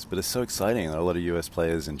these names, but it's so exciting. There are a lot of US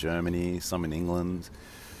players in Germany, some in England.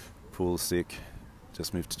 Pulisic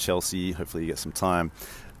just moved to Chelsea. Hopefully you get some time.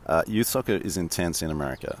 Youth soccer is intense in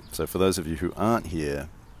America. So for those of you who aren't here,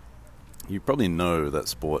 you probably know that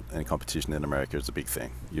sport and competition in America is a big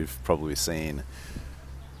thing. You've probably seen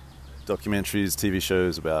documentaries, TV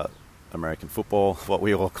shows about American football, what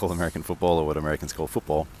we all call American football or what Americans call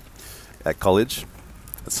football, at college.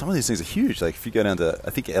 But some of these things are huge. Like if you go down to,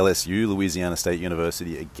 I think, LSU, Louisiana State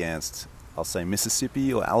University, against, I'll say,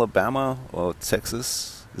 Mississippi or Alabama or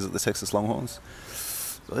Texas. Is it the Texas Longhorns?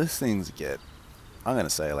 Those things get, I'm going to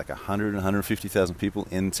say, like 100, 150,000 people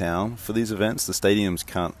in town for these events. The stadiums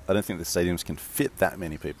I don't think the stadiums can fit that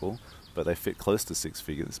many people, but they fit close to six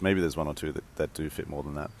figures. Maybe there's one or two that do fit more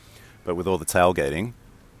than that. But with all the tailgating,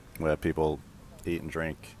 where people eat and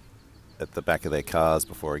drink at the back of their cars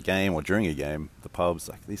before a game or during a game, the pubs,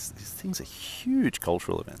 like these things are huge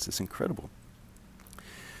cultural events. It's incredible.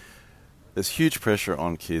 There's huge pressure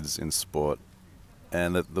on kids in sport.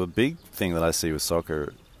 And the big thing that I see with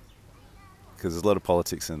soccer, because there's a lot of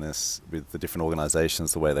politics in this with the different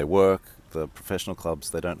organizations, the way they work, the professional clubs,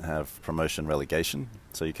 they don't have promotion relegation.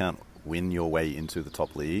 So you can't win your way into the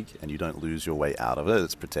top league and you don't lose your way out of it.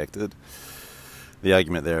 It's protected. The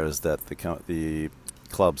argument there is that the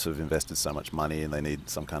clubs have invested so much money and they need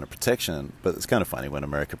some kind of protection. But it's kind of funny when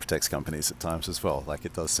America protects companies at times as well. Like,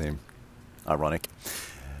 it does seem ironic.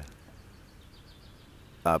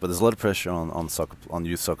 But there's a lot of pressure on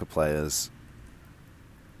youth soccer players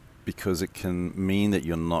because it can mean that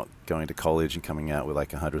you're not going to college and coming out with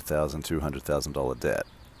like $100,000, $200,000 debt.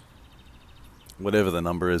 Whatever the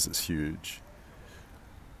number is, it's huge.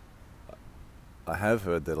 I have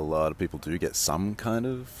heard that a lot of people do get some kind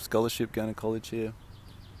of scholarship going to college here,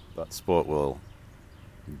 but sport will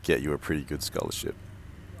get you a pretty good scholarship.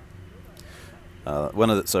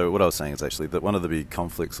 So what I was saying is actually that one of the big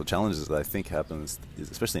conflicts or challenges that I think happens,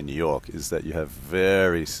 especially in New York, is that you have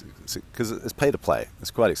because it's pay to play. It's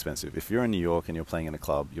quite expensive. If you're in New York and you're playing in a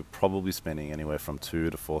club, you're probably spending anywhere from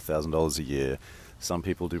 $2,000 to $4,000 a year. Some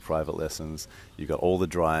people do private lessons. You've got all the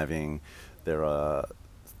driving. There are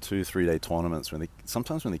 2-3 day tournaments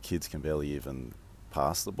sometimes when the kids can barely even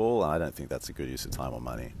pass the ball. I don't think that's a good use of time or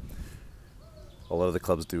money. A lot of the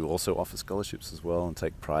clubs do also offer scholarships as well and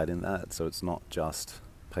take pride in that. So it's not just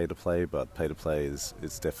pay to play, but pay to play is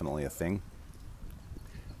definitely a thing.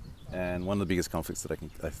 And one of the biggest conflicts that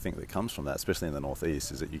I think that comes from that, especially in the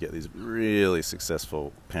Northeast, is that you get these really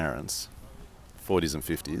successful parents, 40s and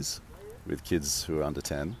 50s, with kids who are under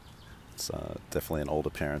 10. It's definitely an older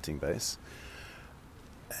parenting base.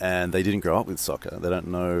 And they didn't grow up with soccer. They don't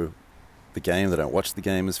know the game, they don't watch the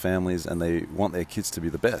game as families, and they want their kids to be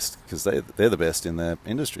the best because they're the best in their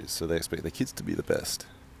industries, so they expect their kids to be the best.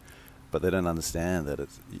 But they don't understand that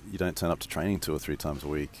you don't turn up to training 2 or 3 times a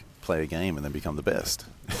week, play a game, and then become the best.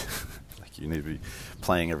 Like, you need to be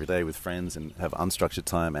playing every day with friends and have unstructured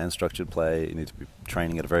time and structured play. You need to be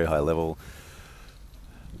training at a very high level.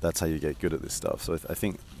 That's how you get good at this stuff. So I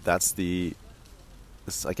think I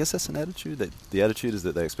guess that's an attitude. The attitude is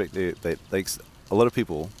that they expect a lot of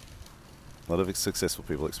successful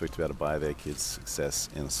people expect to be able to buy their kids success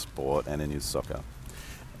in sport and in youth soccer,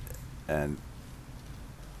 and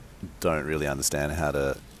don't really understand how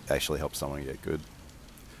to actually help someone get good.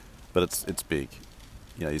 But it's big.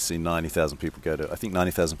 You know, you see 90,000 people I think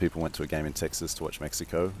 90,000 people went to a game in Texas to watch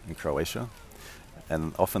Mexico and Croatia.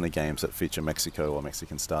 And often the games that feature Mexico or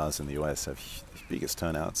Mexican stars in the US have the biggest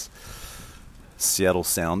turnouts. Seattle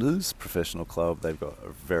Sounders, professional club, they've got a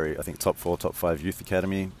very, I think, top 4, top 5 youth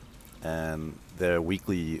academy. And their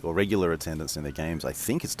weekly or regular attendance in their games, I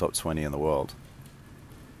think it's top 20 in the world.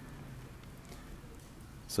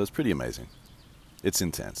 So it's pretty amazing. It's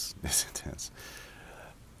intense. It's intense.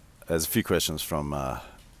 There's a few questions from,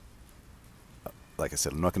 like I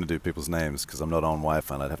said, I'm not going to do people's names because I'm not on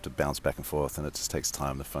Wi-Fi and I'd have to bounce back and forth, and it just takes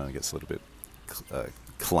time. The phone gets a little bit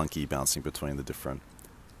clunky bouncing between the different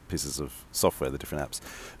pieces of software, the different apps.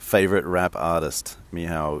 Favorite rap artist,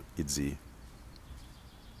 Mihao Idzi.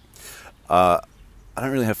 I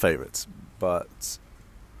don't really have favorites, but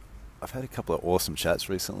I've had a couple of awesome chats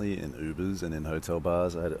recently in Ubers and in hotel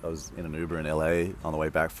bars. I was in an Uber in LA on the way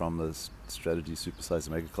back from the Strategy Supersize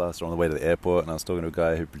Mega Class, or on the way to the airport, and I was talking to a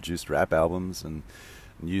guy who produced rap albums and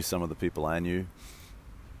knew some of the people I knew.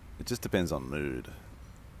 It just depends on mood.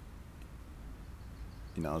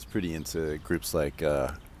 You know, I was pretty into groups like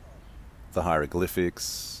The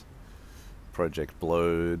Hieroglyphics, Project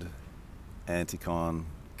Blowed, Anticon,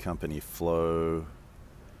 Company Flow,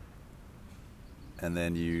 and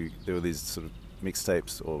then there were these sort of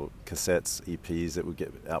mixtapes or cassettes, EPs that would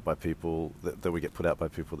get out by people that would get put out by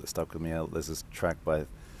people that stuck with me. There's this track by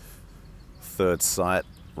Third Sight,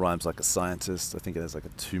 Rhymes Like a Scientist. I think it has like a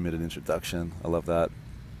 2-minute introduction. I love that.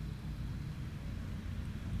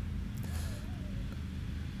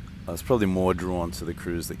 I was probably more drawn to the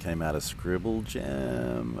crews that came out of Scribble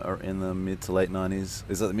Jam or in the mid to late 90s.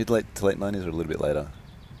 Is that the mid to late 90s or a little bit later?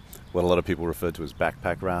 What a lot of people referred to as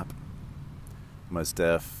backpack rap. Mos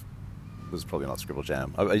Def was probably not Scribble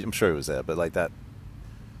Jam. I'm sure it was there, but like that.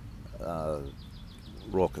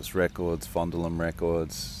 Raucous Records, Fondulum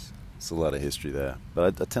Records. There's a lot of history there.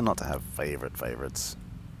 But I tend not to have favorites.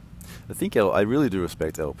 I think I really do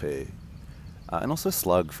respect LP. And also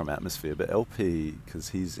Slug from Atmosphere, but LP, because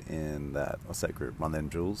he's in what's that group? Run Them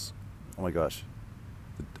Jewels? Oh my gosh.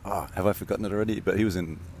 Have I forgotten it already? But he was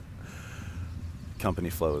in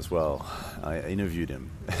Company Flow as well. I interviewed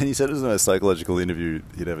him, and he said it was the most psychological interview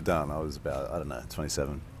he'd ever done. I was about,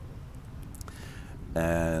 27.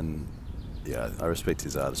 And yeah, I respect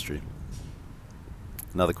his artistry.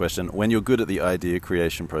 Another question. When you're good at the idea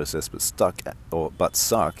creation process but suck at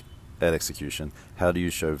execution, how do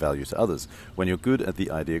you show value to others? When you're good at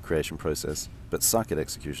the idea creation process but suck at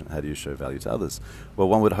execution, how do you show value to others? Well,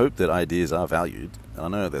 one would hope that ideas are valued. And I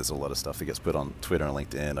know there's a lot of stuff that gets put on Twitter and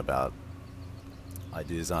LinkedIn about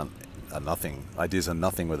ideas are nothing. Ideas are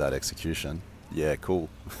nothing without execution. Yeah, cool.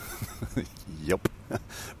 Yep.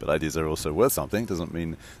 But ideas are also worth something. Doesn't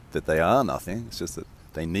mean that they are nothing. It's just that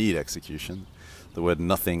they need execution. The word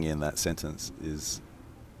nothing in that sentence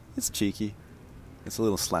it's cheeky. It's a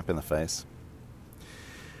little slap in the face.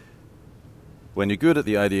 When you're good at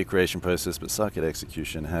the idea creation process but suck at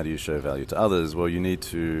execution, how do you show value to others? Well, you need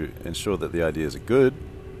to ensure that the ideas are good,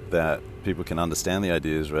 that people can understand the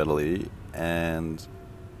ideas readily, and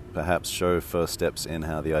perhaps show first steps in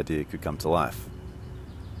how the idea could come to life.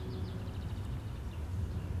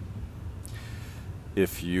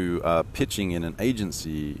 If you are pitching in an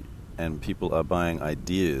agency and people are buying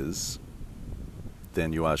ideas,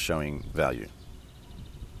 then you are showing value.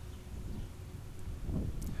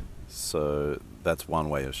 So that's one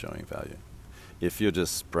way of showing value. If you're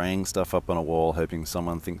just spraying stuff up on a wall, hoping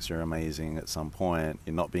someone thinks you're amazing at some point,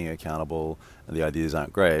 you're not being accountable, and the ideas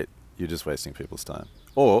aren't great, you're just wasting people's time.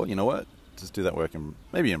 Or, you know what? Just do that work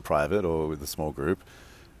maybe in private or with a small group,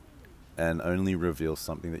 and only reveal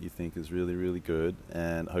something that you think is really, really good,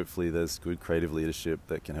 and hopefully there's good creative leadership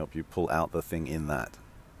that can help you pull out the thing in that.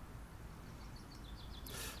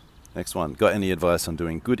 Next one. Got any advice on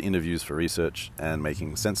doing good interviews for research and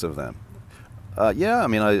making sense of them? Yeah, I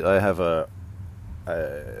mean, I have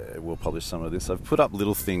we'll publish some of this. I've put up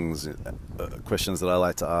little things, questions that I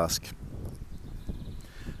like to ask.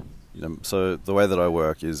 So the way that I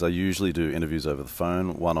work is I usually do interviews over the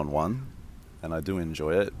phone, one-on-one, and I do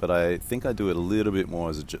enjoy it, but I think I do it a little bit more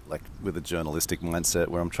as with a journalistic mindset,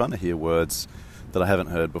 where I'm trying to hear words that I haven't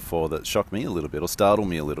heard before that shock me a little bit, or startle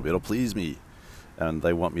me a little bit, or please me, and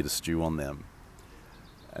they want me to stew on them.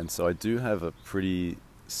 And so I do have a pretty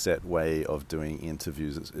set way of doing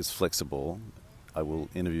interviews. It's flexible. I will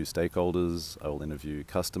interview stakeholders, I will interview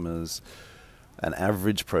customers. An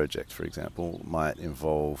average project, for example, might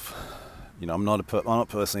involve, I'm not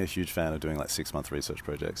personally a huge fan of doing like 6-month research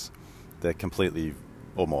projects. They're completely,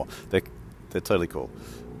 or more, they're totally cool,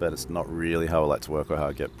 but it's not really how I like to work or how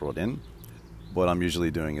I get brought in. What I'm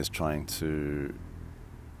usually doing is trying to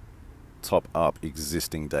top up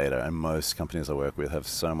existing data, and most companies I work with have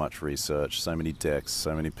so much research, so many decks,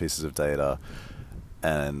 so many pieces of data,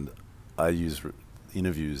 and I use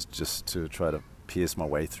interviews just to try to pierce my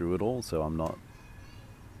way through it all, so I'm not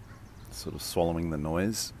sort of swallowing the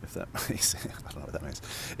noise, if that makes I don't know what that means,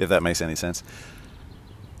 if that makes any sense.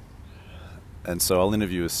 And so I'll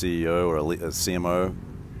interview a CEO or a CMO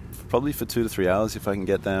probably for 2 to 3 hours if I can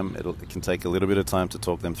get them. It can take a little bit of time to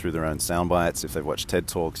talk them through their own sound bites. If they've watched TED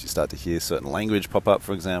Talks, you start to hear certain language pop up,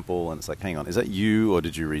 for example, and it's like, hang on, is that you or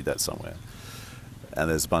did you read that somewhere? And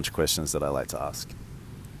there's a bunch of questions that I like to ask.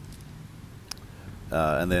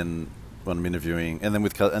 And then when I'm interviewing, and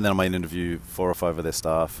then I might interview 4 or 5 of their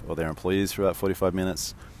staff or their employees for about 45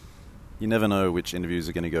 minutes. You never know which interviews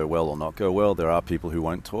are going to go well or not go well. There are people who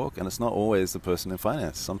won't talk, and it's not always the person in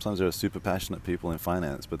finance. Sometimes there are super passionate people in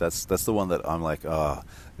finance, but that's the one that I'm like,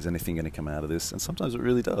 is anything going to come out of this? And sometimes it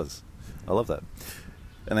really does. I love that.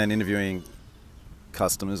 And then interviewing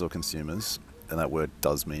customers or consumers, and that word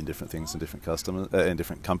does mean different things in different in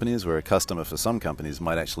different companies, where a customer for some companies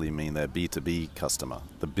might actually mean their B2B customer,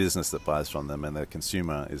 the business that buys from them, and their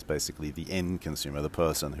consumer is basically the end consumer, the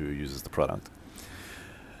person who uses the product.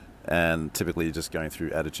 And typically just going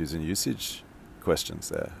through attitudes and usage questions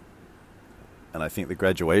there. And I think the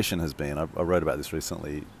graduation has been, I wrote about this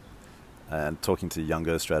recently, and talking to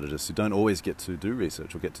younger strategists who don't always get to do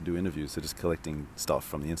research or get to do interviews, they're just collecting stuff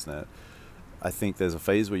from the internet. I think there's a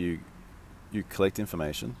phase where you collect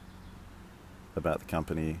information about the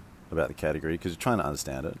company, about the category, because you're trying to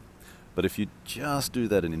understand it. But if you just do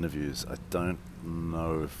that in interviews, I don't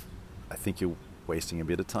know I think you're wasting a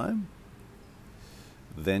bit of time.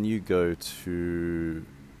 Then you go to,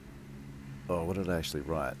 what did I actually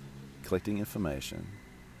write? Collecting information.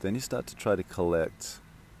 Then you start to try to collect,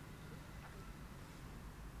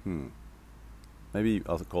 maybe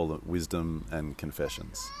I'll call it wisdom and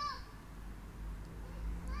confessions.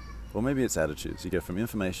 Or maybe it's attitudes. You go from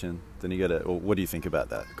information, then you go to, what do you think about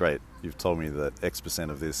that? Great, you've told me that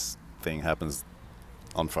X% of this thing happens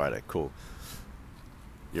on Friday. Cool.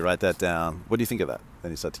 You write that down. What do you think of that?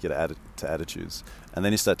 Then you start to get to attitudes. And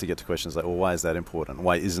then you start to get to questions like, why is that important?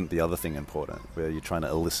 Why isn't the other thing important? Where you're trying to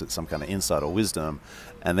elicit some kind of insight or wisdom.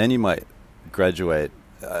 And then you might graduate.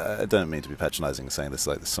 I don't mean to be patronizing saying this,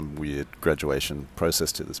 like there's some weird graduation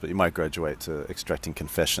process to this, but you might graduate to extracting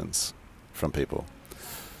confessions from people.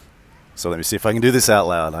 So let me see if I can do this out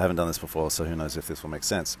loud. I haven't done this before, so who knows if this will make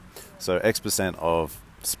sense. So X% of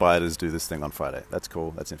spiders do this thing on Friday. That's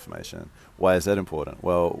cool. That's information. Why is that important?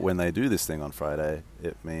 Well, when they do this thing on Friday,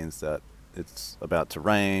 it means that it's about to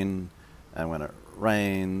rain, and when it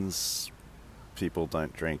rains, people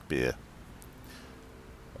don't drink beer.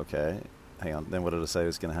 Okay, hang on. Then what did I say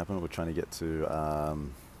was going to happen? We're trying to get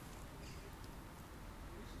to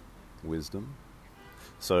wisdom.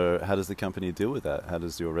 So how does the company deal with that? How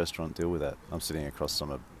does your restaurant deal with that? I'm sitting across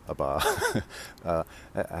from a bar. How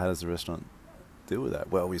does the restaurant deal with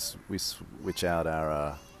that? Well, we switch out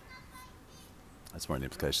our. That's more an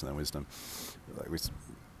implication than wisdom. Like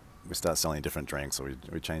we start selling different drinks, or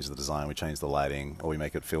we change the design, we change the lighting, or we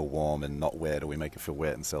make it feel warm and not wet, or we make it feel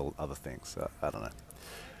wet and sell other things. I don't know.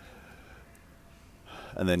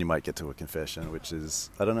 And then you might get to a confession, which is,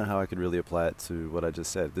 I don't know how I could really apply it to what I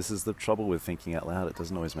just said. This is the trouble with thinking out loud. It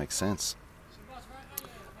doesn't always make sense.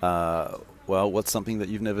 Well, what's something that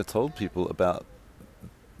you've never told people about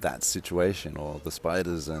that situation, or the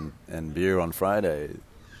spiders and beer on Friday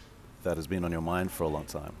that has been on your mind for a long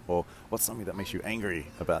time? Or what's something that makes you angry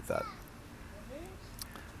about that?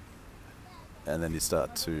 And then you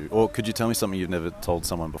start to, or could you tell me something you've never told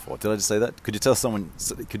someone before? Did I just say that? Could you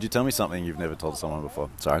tell me something you've never told someone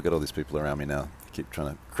before? Sorry, I've got all these people around me now. They keep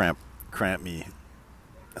trying to cramp me.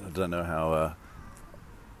 And I don't know how,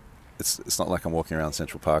 it's not like I'm walking around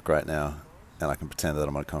Central Park right now and I can pretend that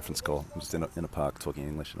I'm on a conference call. I'm just in a park talking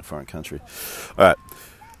English in a foreign country. All right.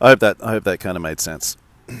 I hope that kind of made sense.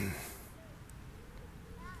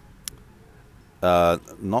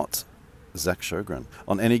 Not Zach Shogren.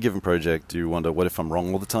 On any given project, do you wonder, what if I'm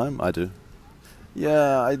wrong all the time? I do.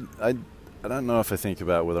 Yeah, I don't know if I think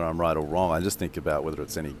about whether I'm right or wrong. I just think about whether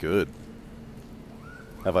it's any good.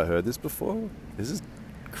 Have I heard this before? This is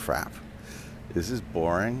crap. This is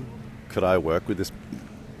boring. Could I work with this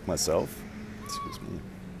myself? Excuse me.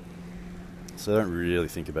 So I don't really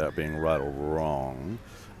think about being right or wrong.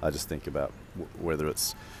 I just think about whether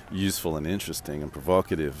it's useful and interesting and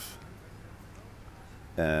provocative,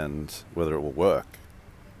 and whether it will work.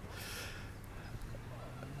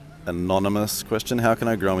 Anonymous question: how can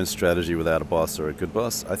I grow in strategy without a boss or a good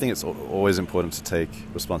boss? I think it's always important to take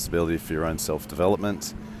responsibility for your own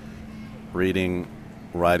self-development. Reading,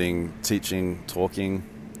 writing, teaching, talking.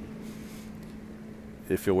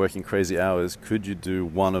 If you're working crazy hours, could you do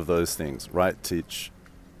one of those things? Write, teach,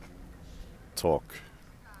 talk.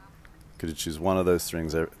 Could you choose one of those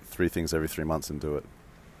three things every 3 months and do it?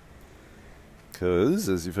 Because,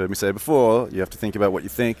 as you've heard me say before, you have to think about what you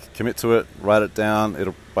think, commit to it, write it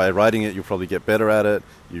down. By writing it, you'll probably get better at it.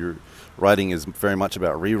 Your writing is very much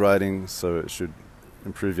about rewriting, so it should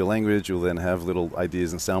improve your language. You'll then have little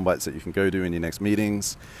ideas and sound bites that you can go to in your next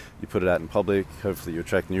meetings. You put it out in public. Hopefully you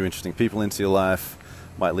attract new, interesting people into your life.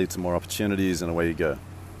 Might lead to more opportunities, and away you go.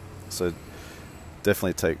 So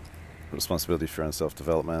definitely take responsibility for your own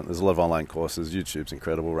self-development. There's a lot of online courses. YouTube's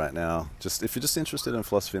incredible right now. If you're just interested in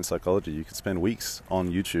philosophy and psychology, you can spend weeks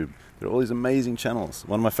on YouTube. There are all these amazing channels.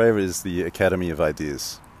 One of my favorite is the Academy of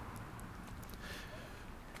Ideas.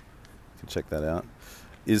 You can check that out.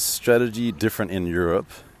 Is strategy different in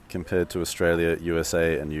Europe compared to Australia,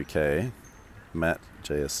 USA, and UK? Matt,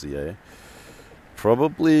 JSCA.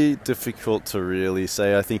 Probably difficult to really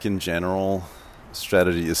say. I think in general,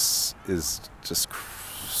 strategy is just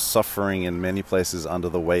suffering in many places under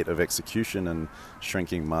the weight of execution and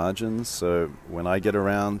shrinking margins. So when I get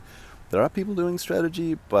around, there are people doing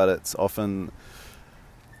strategy, but it's often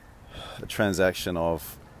a transaction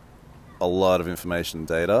of a lot of information and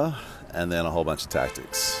data and then a whole bunch of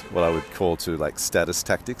tactics. What I would call to like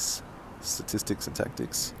statistics and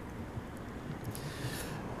tactics.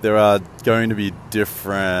 There are going to be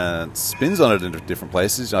different spins on it in different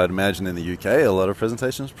places. I'd imagine in the UK, a lot of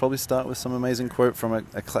presentations probably start with some amazing quote from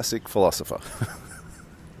a classic philosopher.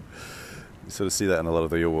 You sort of see that in a lot of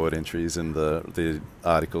the award entries and the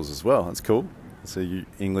articles as well. That's cool. It's an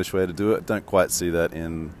English way to do it. Don't quite see that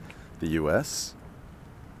in the US.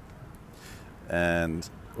 And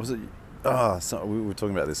was it... so we were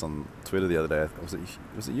talking about this on Twitter the other day.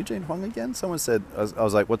 Was it Eugene Huang again? Someone said, I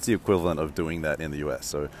was like, what's the equivalent of doing that in the US?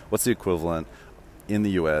 So what's the equivalent in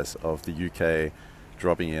the US of the UK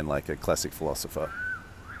dropping in like a classic philosopher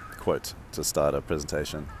quote to start a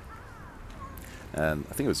presentation? And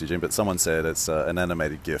I think it was Eugene, but someone said it's an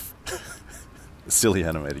animated GIF. A silly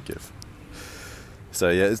animated GIF. So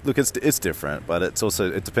yeah, it's different, but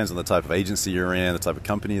it depends on the type of agency you're in, the type of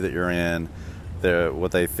company that you're in,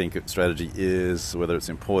 what they think strategy is, whether it's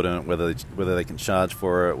important, whether they can charge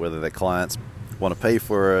for it, whether their clients want to pay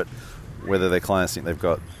for it, whether their clients think they've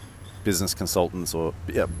got business consultants or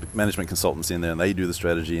management consultants in there and they do the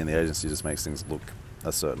strategy and the agency just makes things look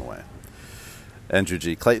a certain way. Andrew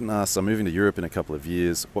G. Clayton asks, I'm moving to Europe in a couple of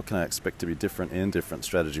years. What can I expect to be different in different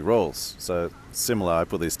strategy roles? So similar, I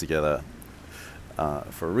put these together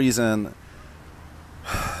for a reason.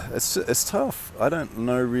 It's tough. I don't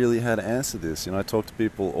know really how to answer this. I talk to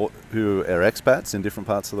people who are expats in different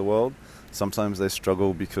parts of the world. Sometimes they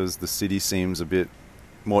struggle because the city seems a bit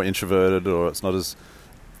more introverted or it's not as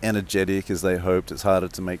energetic as they hoped. It's harder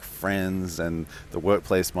to make friends and the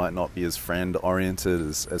workplace might not be as friend-oriented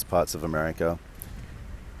as parts of America.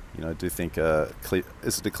 I do think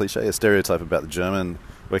is it a cliche? A stereotype about the German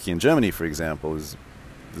working in Germany, for example, is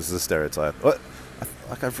this is a stereotype.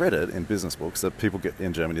 Like I've read it in business books that people get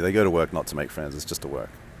in Germany, they go to work not to make friends; it's just to work.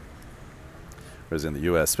 Whereas in the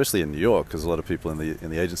US, especially in New York, because a lot of people in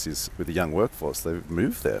the agencies with the young workforce, they've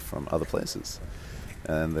moved there from other places,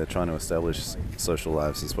 and they're trying to establish social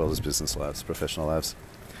lives as well as business lives, professional lives.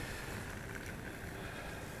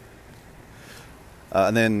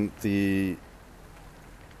 And then the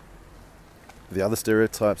other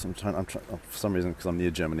stereotypes, I'm trying for some reason, because I'm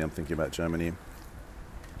near Germany, I'm thinking about Germany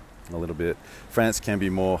a little bit. France can be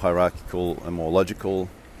more hierarchical and more logical.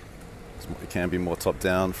 It can be more top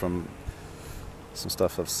down from some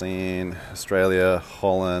stuff I've seen. Australia,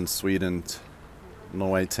 Holland, Sweden,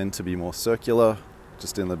 Norway tend to be more circular,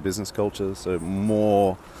 just in the business culture, so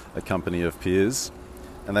more a company of peers,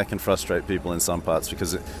 and that can frustrate people in some parts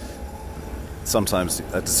because sometimes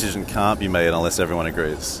a decision can't be made unless everyone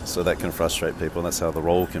agrees, so that can frustrate people, and that's how the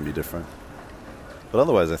role can be different. But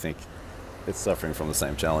otherwise I think it's suffering from the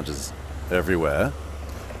same challenges everywhere,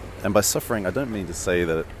 and by suffering I don't mean to say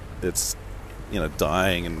that it's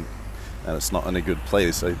dying and it's not in a good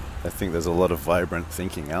place. I think there's a lot of vibrant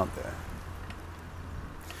thinking out there.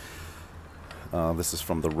 This is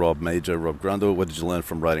from the Rob Grundle. What did you learn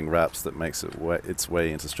from writing raps that makes its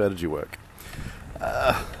way into strategy work?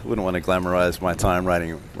 Wouldn't want to glamorize my time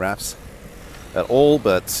writing raps at all,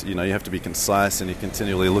 but you have to be concise and you're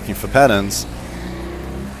continually looking for patterns.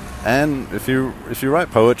 And if you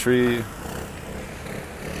write poetry,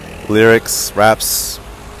 lyrics, raps,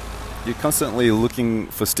 you're constantly looking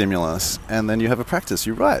for stimulus, and then you have a practice.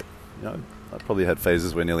 You write. I probably had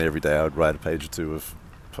phases where nearly every day I would write a page or two of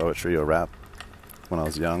poetry or rap when I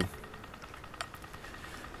was young.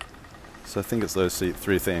 So I think it's those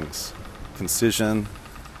three things: concision,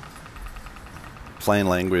 plain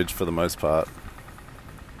language for the most part,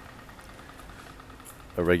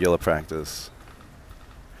 a regular practice.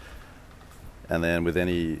 And then with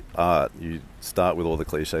any art, you start with all the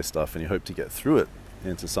cliche stuff and you hope to get through it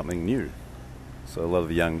into something new. So a lot of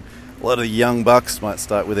the young bucks might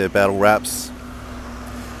start with their battle raps,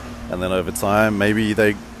 and then over time maybe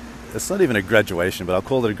it's not even a graduation, but I'll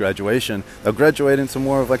call it a graduation. They'll graduate into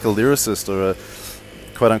more of like a lyricist or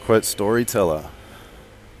a quote-unquote storyteller.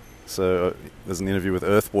 So there's an interview with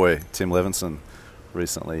Earthboy, Tim Levinson,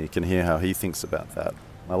 recently. You can hear how he thinks about that.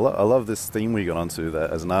 I love this theme we got onto, that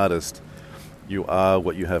as an artist, you are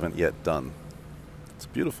what you haven't yet done. It's a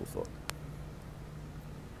beautiful thought.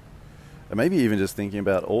 And maybe even just thinking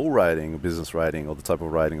about all writing, business writing, or the type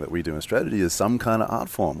of writing that we do in strategy is some kind of art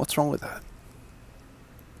form. What's wrong with that?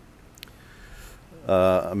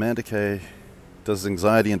 Amanda K. Does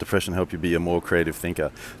anxiety and depression help you be a more creative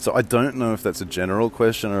thinker? So I don't know if that's a general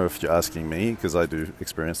question or if you're asking me, because I do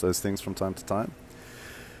experience those things from time to time.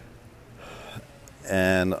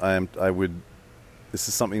 And this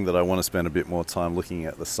is something that I want to spend a bit more time looking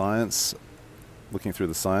at the science, looking through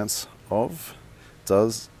the science of.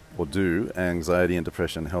 Do anxiety and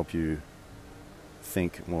depression help you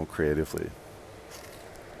think more creatively?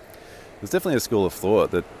 There's definitely a school of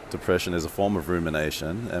thought that depression is a form of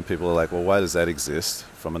rumination, and people are like, well, why does that exist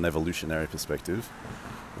from an evolutionary perspective?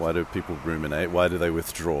 Why do people ruminate? Why do they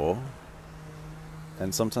withdraw?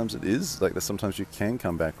 And sometimes it is, like sometimes you can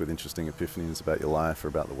come back with interesting epiphanies about your life or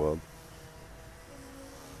about the world.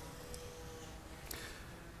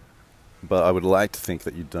 But I would like to think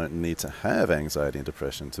that you don't need to have anxiety and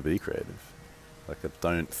depression to be creative. Like, I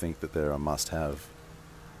don't think that they're a must-have.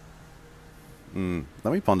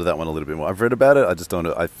 Let me ponder that one a little bit more. I've read about it.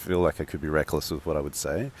 I feel like I could be reckless with what I would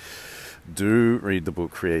say. Do read the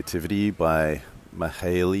book Creativity by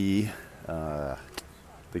Mihaly,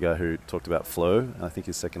 the guy who talked about flow. I think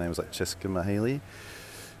his second name was like Jessica Mihaly.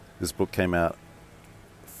 This book came out,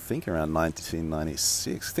 I think, around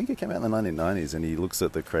 1996. I think it came out in the 1990s, and he looks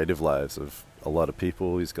at the creative lives of a lot of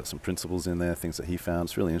people. He's got some principles in there, things that he found.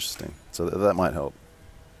 It's really interesting. So that might help.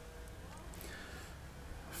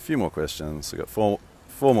 A few more questions. We've got four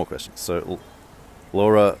more questions. So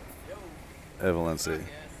Laura Evalency,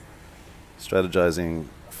 strategizing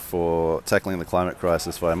for tackling the climate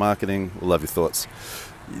crisis via marketing. We'll love your thoughts.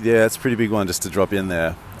 Yeah, it's a pretty big one just to drop in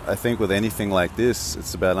there. I think with anything like this,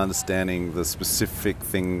 it's about understanding the specific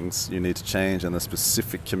things you need to change and the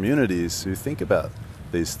specific communities who think about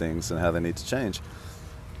these things and how they need to change.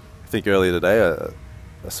 I think earlier today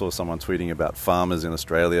I saw someone tweeting about farmers in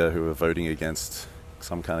Australia who were voting against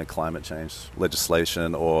some kind of climate change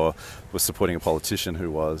legislation or was supporting a politician who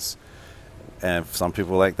was. And some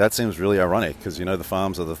people were like, that seems really ironic because, the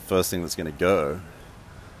farms are the first thing that's going to go.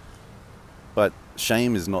 But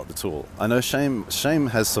shame is not the tool. I know shame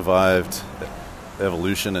has survived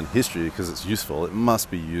evolution and history because it's useful. It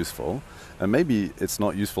must be useful. And maybe it's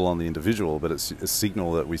not useful on the individual, but it's a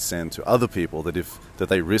signal that we send to other people that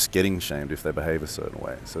they risk getting shamed if they behave a certain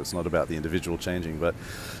way. So it's not about the individual changing. But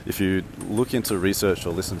if you look into research or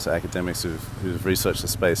listen to academics who've researched the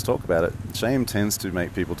space talk about it, shame tends to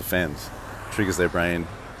make people defend, triggers their brain,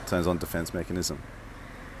 turns on defense mechanism.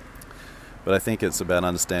 But I think it's about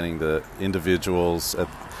understanding the individuals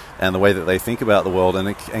and the way that they think about the world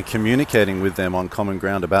and communicating with them on common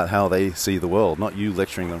ground about how they see the world, not you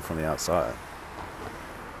lecturing them from the outside.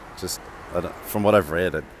 From what I've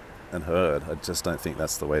read and heard, I just don't think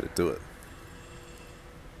that's the way to do it.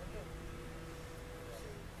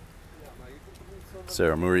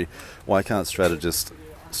 Sarah Murray, why can't strategists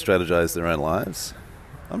strategize their own lives?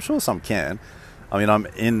 I'm sure some can. I mean, I'm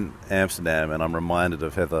in Amsterdam and I'm reminded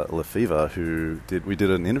of Heather Lefevre, we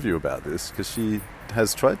did an interview about this because she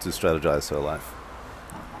has tried to strategize her life.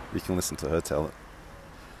 You can listen to her tell it.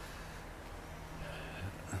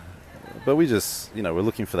 But we just, we're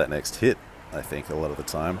looking for that next hit, I think, a lot of the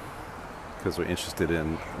time. Because we're interested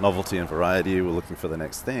in novelty and variety, we're looking for the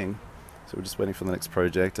next thing. So we're just waiting for the next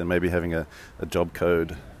project and maybe having a job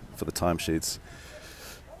code for the timesheets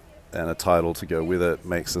and a title to go with it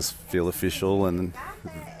makes us feel official, and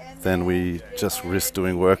then we just risk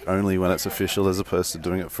doing work only when it's official as opposed to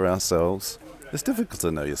doing it for ourselves. It's difficult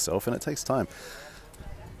to know yourself and it takes time.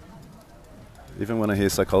 Even when I hear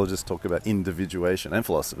psychologists talk about individuation and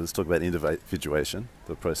philosophers talk about individuation,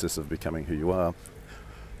 the process of becoming who you are,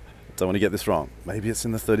 don't want to get this wrong. Maybe it's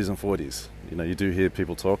in the 30s and 40s. You do hear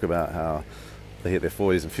people talk about how they hit their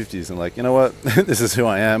 40s and 50s and like, you know what, this is who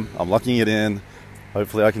I am, I'm locking it in.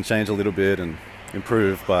 Hopefully I can change a little bit and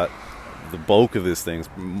improve, but the bulk of these things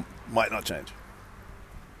might not change.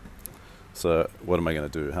 So what am I going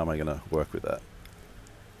to do? How am I going to work with that?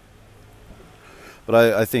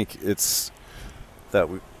 But I think it's that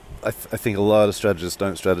I think a lot of strategists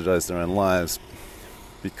don't strategize their own lives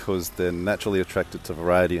because they're naturally attracted to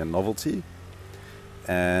variety and novelty,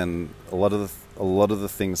 and a lot of the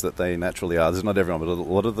things that they naturally are. This is not everyone, but a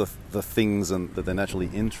lot of the things that they're naturally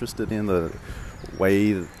interested in, the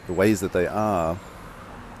ways that they are.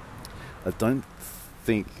 I don't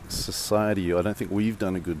think we've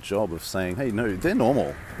done a good job of saying, hey, no, they're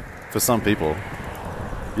normal for some people.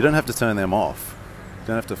 You don't have to turn them off. You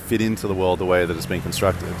don't have to fit into the world the way that it's been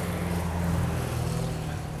constructed.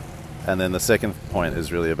 And then the second point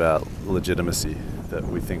is really about legitimacy, that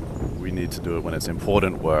we think we need to do it when it's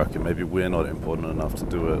important work and maybe we're not important enough to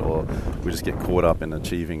do it, or we just get caught up in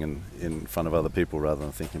achieving in front of other people rather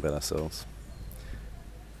than thinking about ourselves.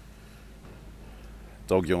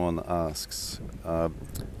 Dogyorn asks,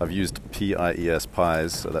 I've used PIES,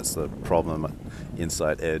 PIES, so that's the problem,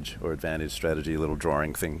 insight, edge, or advantage strategy, little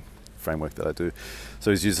drawing framework that I do. So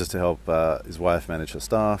he's used this to help his wife manage her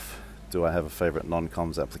staff. Do I have a favorite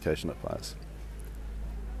non-comms application at PIES?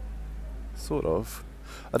 Sort of.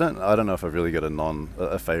 I don't know if I've really got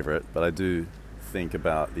a favorite, but I do think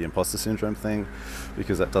about the imposter syndrome thing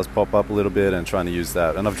because that does pop up a little bit, and trying to use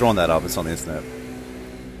that. And I've drawn that up, it's on the internet.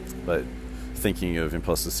 But thinking of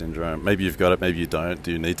imposter syndrome, maybe you've got it, maybe you don't.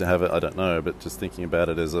 Do you need to have it? I don't know. But just thinking about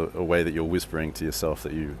it as a way that you're whispering to yourself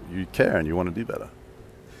that you care and you want to do better.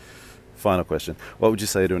 Final question. What would you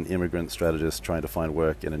say to an immigrant strategist trying to find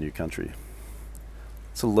work in a new country?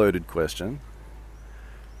 It's a loaded question.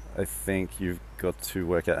 I think you've got to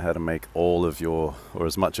work out how to make all of your, or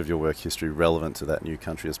as much of your work history relevant to that new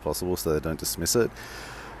country as possible so they don't dismiss it.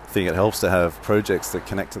 I think it helps to have projects that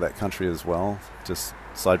connect to that country as well. Just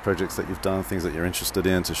side projects that you've done, things that you're interested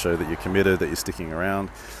in to show that you're committed, that you're sticking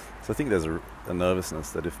around. So I think there's a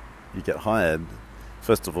nervousness that if you get hired,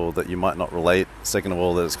 first of all, that you might not relate. Second of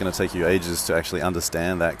all, that it's going to take you ages to actually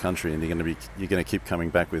understand that country, and you're going to keep coming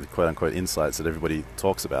back with quote unquote insights that everybody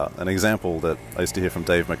talks about. An example that I used to hear from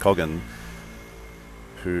Dave McCoggan,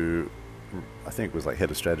 who I think was like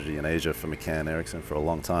head of strategy in Asia for McCann Erickson for a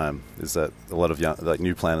long time, is that a lot of young, like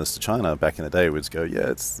new planners to China back in the day would go, yeah,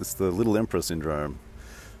 it's the little emperor syndrome,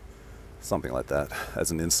 something like that, as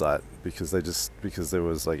an insight, because there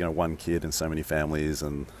was like one kid in so many families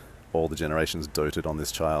and all the generations doted on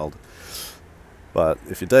this child. But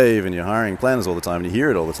if you're Dave and you're hiring planners all the time and you hear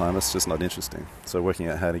it all the time, it's just not interesting. So working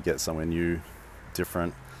out how to get somewhere new,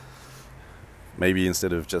 different, maybe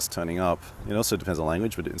instead of just turning up, it also depends on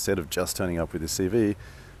language, but instead of just turning up with your CV,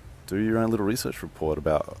 do your own little research report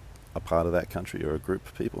about a part of that country or a group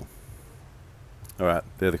of people. All right,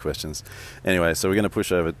 they're the questions. Anyway, so we're going to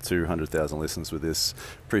push over 200,000 listens with this.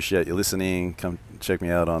 Appreciate you listening. Come check me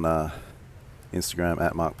out on Instagram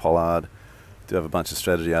at Mark Pollard. Do have a bunch of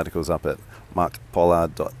strategy articles up at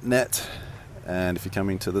markpollard.net, And if you're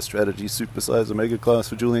coming to the Strategy Supersize Omega class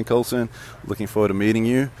for Julian Colson, looking forward to meeting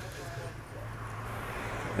you.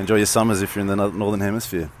 Enjoy your summers if you're in the Northern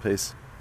Hemisphere. Peace.